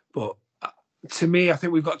 But to me, I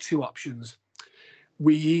think we've got two options.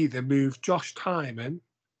 We either move Josh Tymon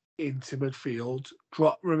into midfield,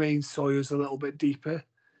 drop Romain Sawyers a little bit deeper,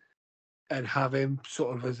 and have him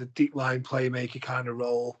sort of as a deep line playmaker kind of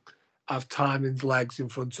role, have Tymon's legs in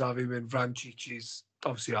front of him and Vrancic's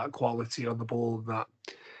obviously that quality on the ball and that,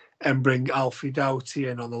 and bring Alfie Doughty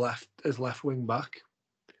in on the left as left wing back.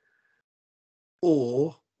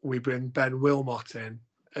 Or we bring Ben Wilmot in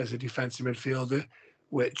as a defensive midfielder,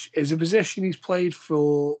 which is a position he's played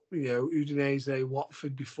for, Udinese,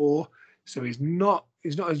 Watford before. So he's not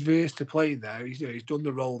as versed to playing there. He's done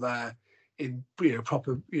the role there in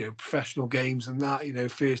proper professional games and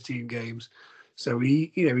that, first team games. So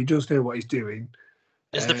he does know what he's doing.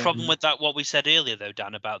 Is the problem with that what we said earlier though,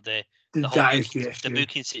 Dan, about the whole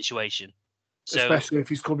booking situation? So, especially if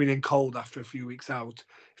he's coming in cold after a few weeks out.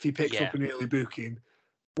 If he picks up an early booking,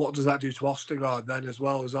 what does that do to Ostergaard then as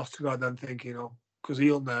well? Is Ostergaard then thinking, because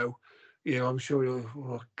he'll know, I'm sure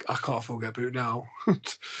I can't afford to get booked now.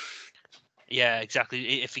 Yeah,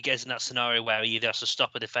 exactly. If he gets in that scenario where he either has to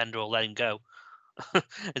stop a defender or let him go,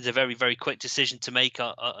 it's a very, very quick decision to make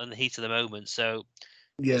on the heat of the moment. So,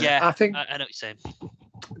 I think I know what you're saying.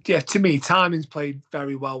 Yeah, to me, Tymon's played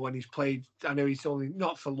very well when he's played. I know he's only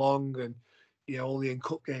not for long, and only in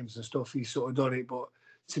cup games and stuff he's sort of done it. But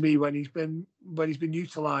to me, when he's been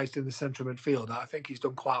utilised in the central midfield, I think he's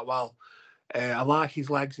done quite well. I like his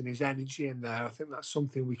legs and his energy in there. I think that's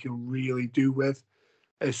something we can really do with.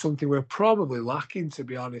 It's something we're probably lacking, to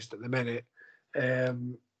be honest, at the minute.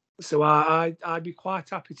 So I'd be quite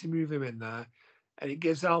happy to move him in there, and it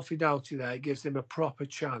gives Alfie Doughty there. It gives him a proper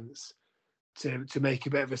chance to make a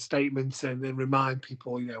bit of a statement and then remind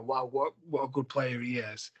people, what a good player he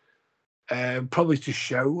is. Probably to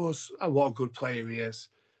show us what a good player he is,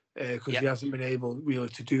 because he hasn't been able really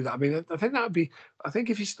to do that. I mean, I think that would be. I think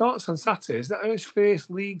if he starts on Saturday, is that his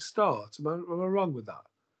first league start? Am I wrong with that?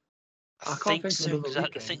 I can't think so.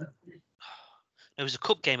 I think it was a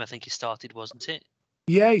cup game. I think he started, wasn't it?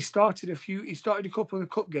 Yeah, he started a couple of the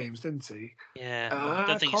cup games, didn't he? Yeah, I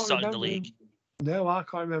don't think he started in the league. No, I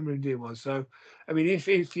can't remember him doing one. So, I mean, if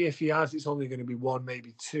he has, it's only going to be one,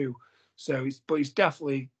 maybe two. So, he's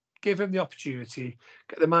definitely give him the opportunity,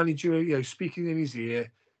 get the manager, speaking in his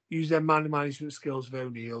ear, use their man management skills of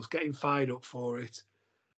O'Neill's, get him fired up for it.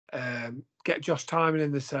 Get Josh Tymon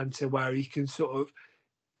in the centre where he can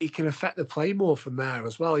affect the play more from there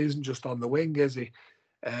as well. He isn't just on the wing, is he?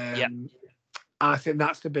 I think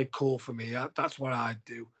that's the big call for me. That's what I'd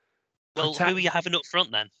do. Well, who are you having up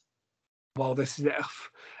front then? Well, this is it.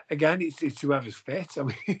 Again, it's whoever's fit. I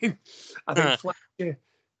mean, I think Fletcher,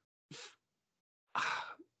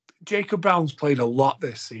 Jacob Brown's played a lot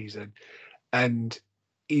this season, and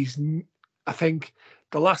I think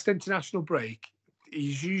the last international break,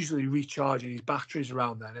 he's usually recharging his batteries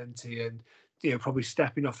around then, isn't he? And probably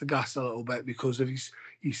stepping off the gas a little bit because of he's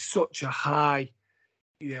such a high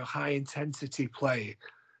intensity play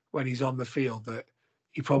when he's on the field that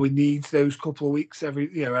he probably needs those couple of weeks every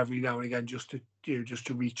now and again just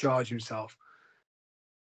to recharge himself.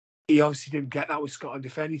 He obviously didn't get that with Scotland.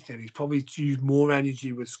 If anything, he's probably used more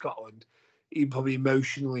energy with Scotland, even probably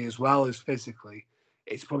emotionally as well as physically.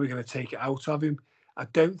 It's probably going to take it out of him. I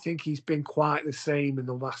don't think he's been quite the same in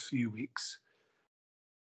the last few weeks.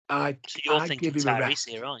 So you're thinking Tyrese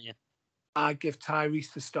here, aren't you? I'd give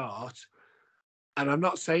Tyrese the start, and I'm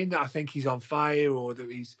not saying that I think he's on fire or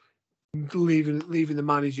that he's leaving the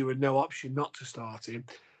manager with no option not to start him.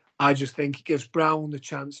 I just think it gives Brown the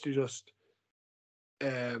chance to just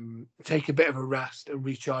take a bit of a rest and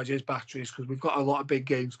recharge his batteries because we've got a lot of big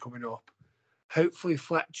games coming up. Hopefully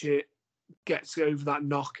Fletcher gets over that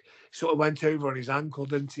knock. Sort of went over on his ankle,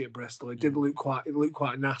 didn't he, at Bristol? It looked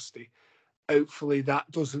quite nasty. Hopefully that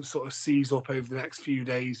doesn't sort of seize up over the next few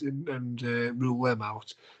days and rule him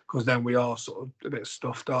out, because then we are sort of a bit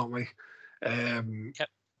stuffed, aren't we?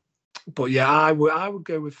 But yeah, I would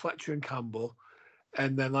go with Fletcher and Campbell,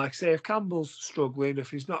 and then like I say, if Campbell's struggling, if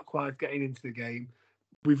he's not quite getting into the game,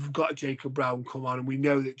 we've got Jacob Brown come on, and we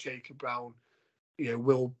know that Jacob Brown,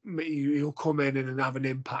 he'll come in and have an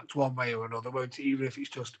impact one way or another, won't he? Even if it's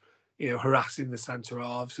just harassing the centre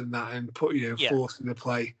halves and that, and forcing the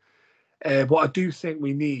play. What I do think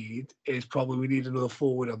we need is we need another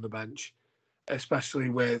forward on the bench, especially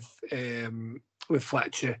with with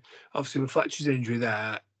Fletcher. Obviously, with Fletcher's injury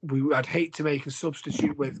there, I'd hate to make a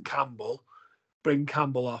substitute with Campbell, bring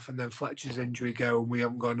Campbell off, and then Fletcher's injury go, and we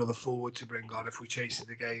haven't got another forward to bring on if we chase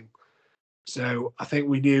the game. So I think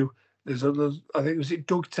we knew there's others. I think was it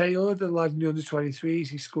Doug Taylor, the lad in the under-23s.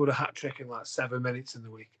 He scored a hat trick in like 7 minutes in the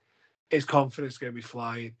week. His confidence is going to be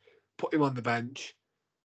flying. Put him on the bench,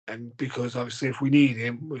 and because obviously if we need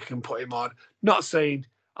him, we can put him on.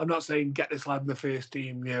 I'm not saying get this lad in the first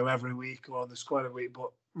team, every week or on the squad every week, but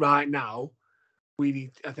right now I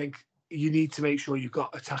think you need to make sure you've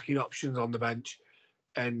got attacking options on the bench,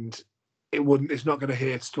 and it's not going to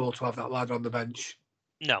hurt at all to have that lad on the bench.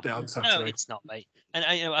 No, it's not, mate. And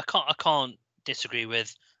I can't disagree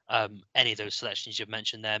with any of those selections you've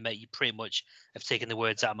mentioned there, mate. You pretty much have taken the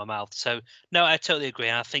words out of my mouth. So no, I totally agree.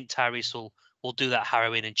 And I think Tyrese will do that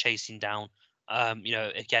harrowing and chasing down.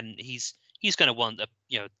 Again, he's going to want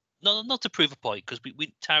not to prove a point, because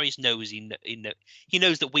Tyrese knows he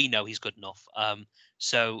knows that we know he's good enough.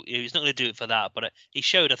 So he's not going to do it for that. But he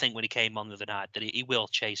showed, I think, when he came on the other night that he will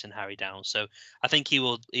chase and harry down. So I think he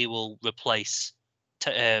will replace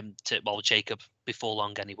Jacob before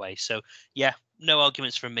long anyway. So yeah, no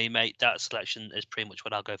arguments from me, mate. That selection is pretty much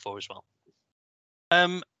what I'll go for as well.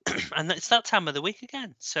 And it's that time of the week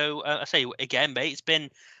again. So I say again, mate, it's been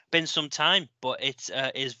some time, but it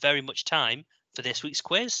is very much time for this week's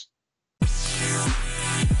quiz.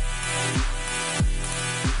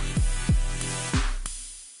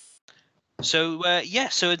 So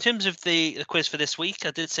so in terms of the quiz for this week,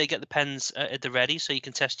 I did say get the pens at the ready so you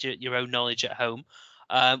can test your own knowledge at home.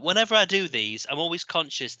 Whenever I do these, I'm always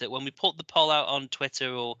conscious that when we put the poll out on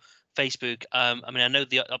Twitter or Facebook, I know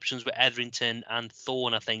the options were Etherington and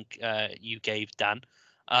Thorne, I think you gave, Dan,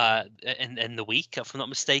 in the week, if I'm not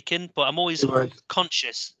mistaken. But I'm always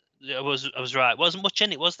conscious that I was right. Wasn't much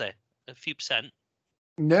in it, was there? A few percent.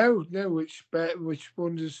 No. Which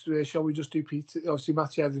one shall we just do? Peter? Obviously,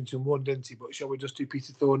 Matthew Etherington won, didn't he? But shall we just do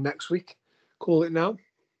Peter Thorne next week? Call it now.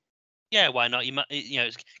 Yeah, why not?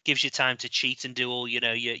 It gives you time to cheat and do all your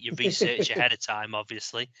research ahead of time,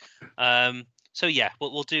 obviously. So yeah,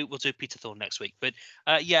 we'll do Peter Thorne next week. But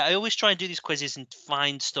I always try and do these quizzes and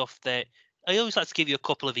find stuff that I always like to give you a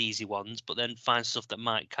couple of easy ones, but then find stuff that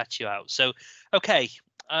might catch you out. So okay,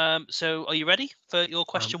 so are you ready for your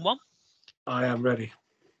question one? I am ready.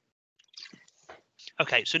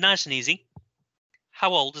 Okay, so nice and easy.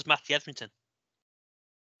 How old is Matthew Etherington?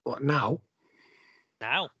 What now?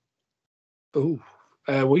 Now. Oh,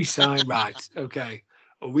 we signed right. Okay,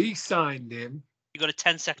 we signed him. You got a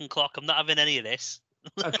 10-second clock. I'm not having any of this.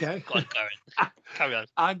 Okay. Go on, carry on.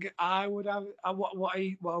 I would have. How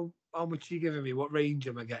much are you giving me? What range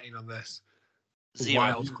am I getting on this? 0.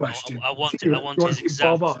 Wild question. I want his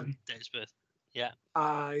exact date of birth. Yeah.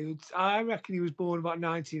 I reckon he was born about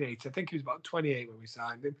 1980. I think he was about 28 when we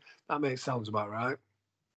signed him. That sounds about right.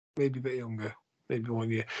 Maybe a bit younger. Maybe 1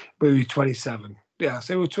 year. Maybe 27. Yeah,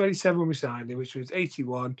 so we were 27 when we signed him, which was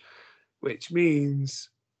 81, which means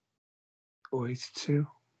 82.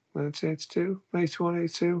 82, 81,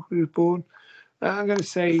 82. He was born. I'm going to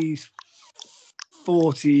say he's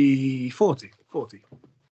 40.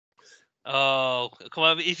 Oh, come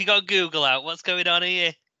on. If you got Google out, what's going on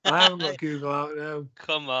here? I haven't got Google out now.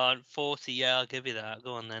 Come on, 40. Yeah, I'll give you that.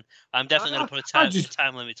 Go on then. I'm definitely going to put a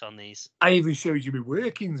time limit on these. I even showed you my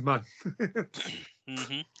workings, man.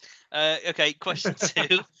 Okay, question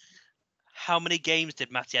 2. How many games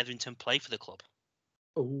did Matty Etherington play for the club?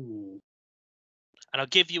 Oh. And I'll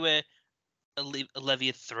give you a levy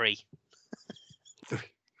of 3. 3.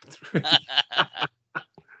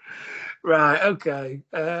 Right, okay.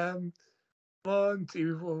 1,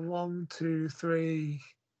 2, 3,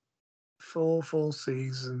 4 full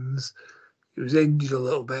seasons. He was injured a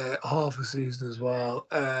little bit, half a season as well.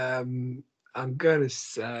 I'm going to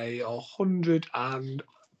say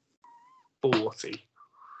 140.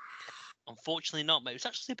 Unfortunately not, mate. It was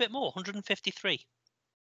actually a bit more, 153.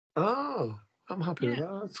 Oh, I'm happy with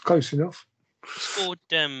that. That's close enough. He scored,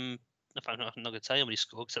 I'm not going to tell you how many he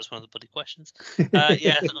scored because that's one of the bloody questions. Unfortunately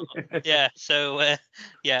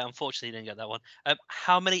he didn't get that one.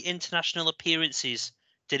 How many international appearances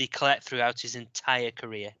did he collect throughout his entire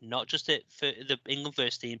career? Not just for the England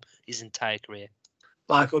first team, his entire career.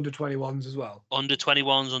 Like under 21s as well? Under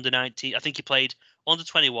 21s, under 19. I think he played under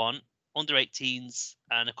 21, under 18s,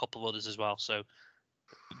 and a couple of others as well. So a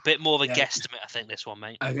bit more of a guesstimate, I think, this one,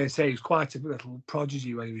 mate. I was going to say, he was quite a little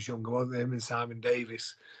prodigy when he was younger, wasn't he? Him and Simon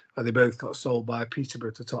Davis. And they both got sold by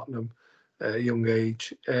Peterborough to Tottenham at a young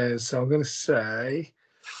age. So I'm going to say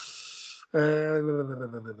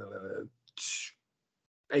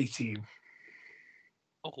 18.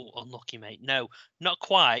 Oh, unlucky, mate. No, not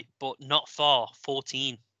quite, but not far.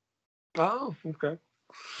 14. Oh, okay.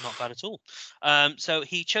 Not bad at all. So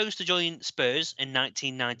he chose to join Spurs in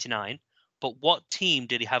 1999, but what team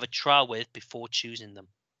did he have a trial with before choosing them?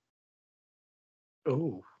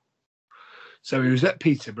 Oh. So he was at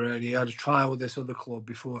Peterborough and he had a trial with this other club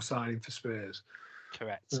before signing for Spurs.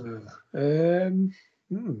 Correct. I'm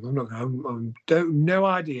not going. No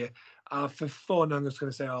idea. For fun, I'm just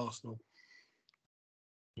going to say Arsenal.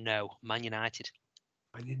 No, Man United.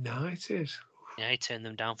 Man United. Yeah, he turned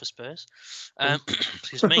them down for Spurs.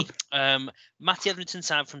 Excuse me. Matty Etherington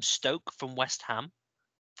signed from Stoke from West Ham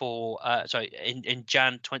for in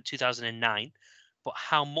Jan 2009. But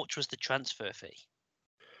how much was the transfer fee?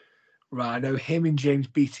 Right, I know him and James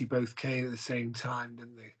Beattie both came at the same time,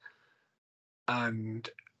 didn't they? And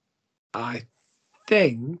I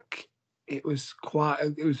think it was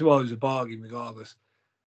a bargain regardless.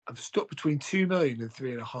 I'm stuck between 2 million and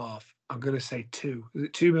 3.5. I'm going to say 2. Is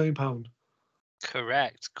it £2 million?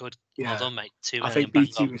 Correct. Good. Yeah. Well done, mate. 2 I million.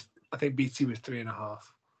 think BT was 3.5.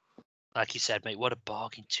 Like you said, mate, what a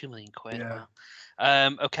bargain. 2 million quid. Yeah.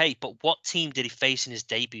 Wow. Okay, but what team did he face in his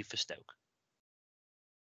debut for Stoke?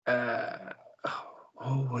 Was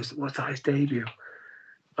that his debut?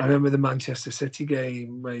 I remember the Manchester City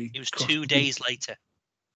game. It was 2 days later.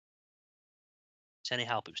 It's any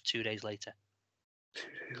help, it was 2 days later. 2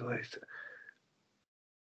 days later.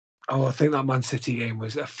 Oh, I think that Man City game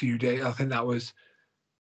was a few days. I think that was.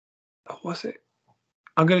 Oh, was it?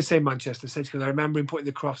 I'm going to say Manchester City because I remember him putting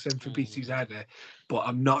the cross in for BT's header, but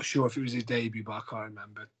I'm not sure if it was his debut, but I can't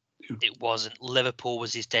remember. It wasn't. Liverpool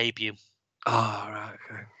was his debut. Ah, right,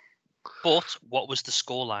 okay. But what was the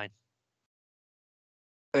scoreline?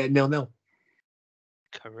 0-0.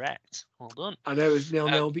 Correct. Well done. I know it was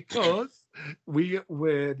 0-0 because we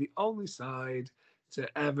were the only side to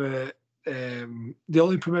ever, the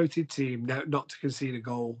only promoted team not to concede a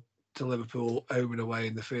goal to Liverpool home and away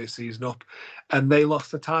in the first season up. And they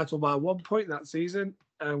lost the title by 1 point that season.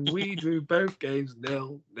 And we drew both games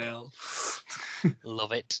 0-0.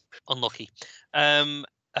 Love it. Unlucky.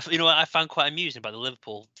 You know what I found quite amusing about the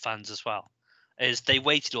Liverpool fans as well is they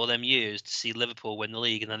waited all them years to see Liverpool win the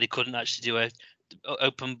league, and then they couldn't actually do a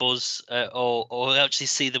open buzz or actually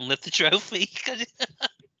see them lift the trophy.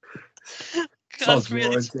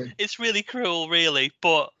 It's really cruel, really.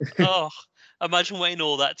 But imagine waiting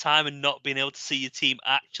all that time and not being able to see your team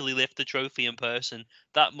actually lift the trophy in person.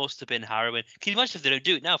 That must have been harrowing. Can you imagine if they don't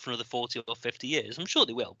do it now for another 40 or 50 years? I'm sure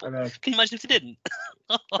they will. But can you imagine if they didn't?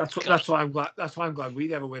 That's why I'm glad. That's why I'm glad we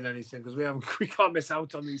never win anything because we can't miss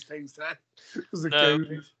out on these things then.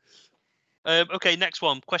 Okay, next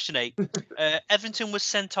one. Question 8. Everton was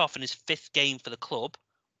sent off in his 5th game for the club,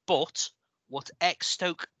 but what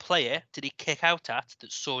ex-Stoke player did he kick out at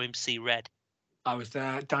that saw him see red? I was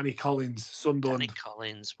there. Danny Collins, Sunderland. Danny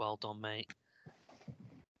Collins, well done, mate.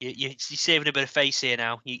 You're saving a bit of face here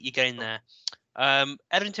now. You're getting there.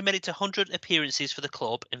 Everton made it to 100 appearances for the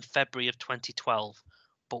club in February of 2012.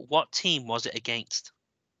 But what team was it against?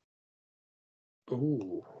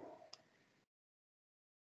 Ooh.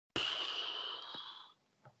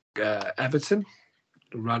 Everton?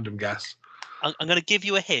 A random guess. I'm going to give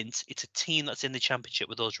you a hint. It's a team that's in the Championship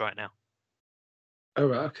with us right now. Oh,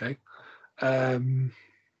 right, okay.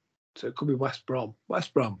 So it could be West Brom.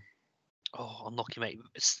 West Brom. Oh, unlucky, mate.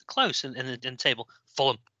 It's close in the table.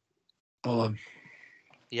 Fulham.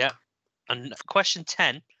 Yeah. And question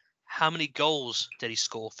 10. How many goals did he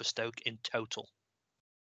score for Stoke in total?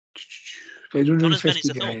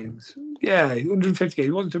 150 games. Yeah, 150 games.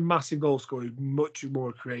 He wasn't a massive goal scorer. He was much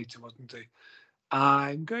more creative, wasn't he?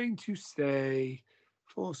 I'm going to say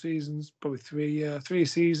 4 seasons, probably 3 a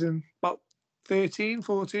season. About 13,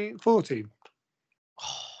 14. Oh,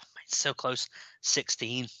 mate, so close.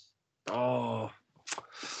 16. Oh.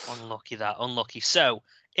 Unlucky. So,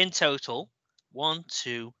 in total, 1,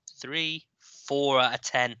 2, 3, 4 out of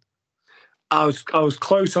 10. I was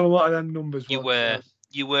close on a lot of them numbers. You were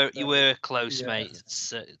close, yeah. Mate.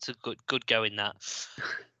 It's a good go in that.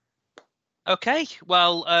 Okay,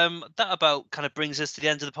 well, that about kind of brings us to the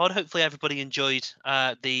end of the pod. Hopefully, everybody enjoyed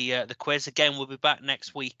the quiz. Again, we'll be back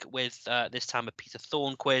next week with this time a Peter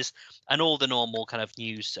Thorne quiz and all the normal kind of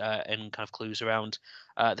news and kind of clues around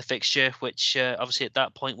the fixture, which obviously at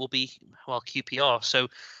that point will be QPR. So,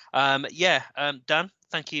 Dan,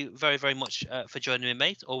 thank you very, very much for joining me,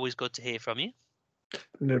 mate. Always good to hear from you.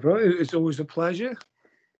 No problem. It's always a pleasure.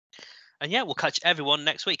 And yeah, we'll catch everyone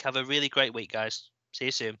next week. Have a really great week, guys. See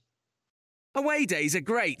you soon. Away days are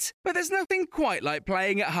great, but there's nothing quite like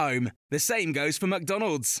playing at home. The same goes for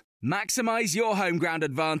McDonald's. Maximise your home ground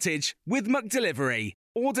advantage with McDelivery.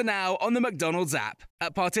 Order now on the McDonald's app.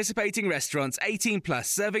 At participating restaurants, 18 plus,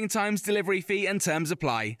 serving times, delivery fee and terms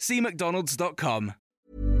apply. See mcdonalds.com.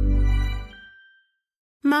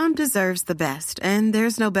 Mom deserves the best, and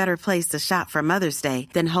there's no better place to shop for Mother's Day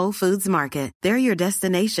than Whole Foods Market. They're your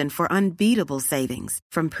destination for unbeatable savings,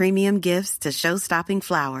 from premium gifts to show-stopping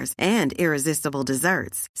flowers and irresistible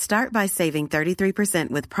desserts. Start by saving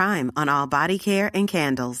 33% with Prime on all body care and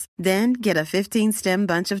candles. Then get a 15-stem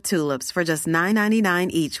bunch of tulips for just $9.99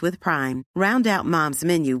 each with Prime. Round out Mom's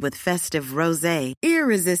menu with festive rosé,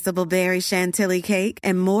 irresistible berry chantilly cake,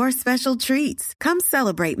 and more special treats. Come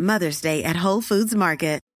celebrate Mother's Day at Whole Foods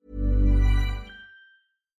Market.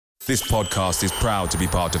 This podcast is proud to be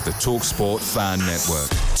part of the TalkSport Fan Network.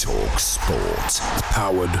 TalkSport.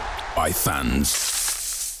 Powered by fans.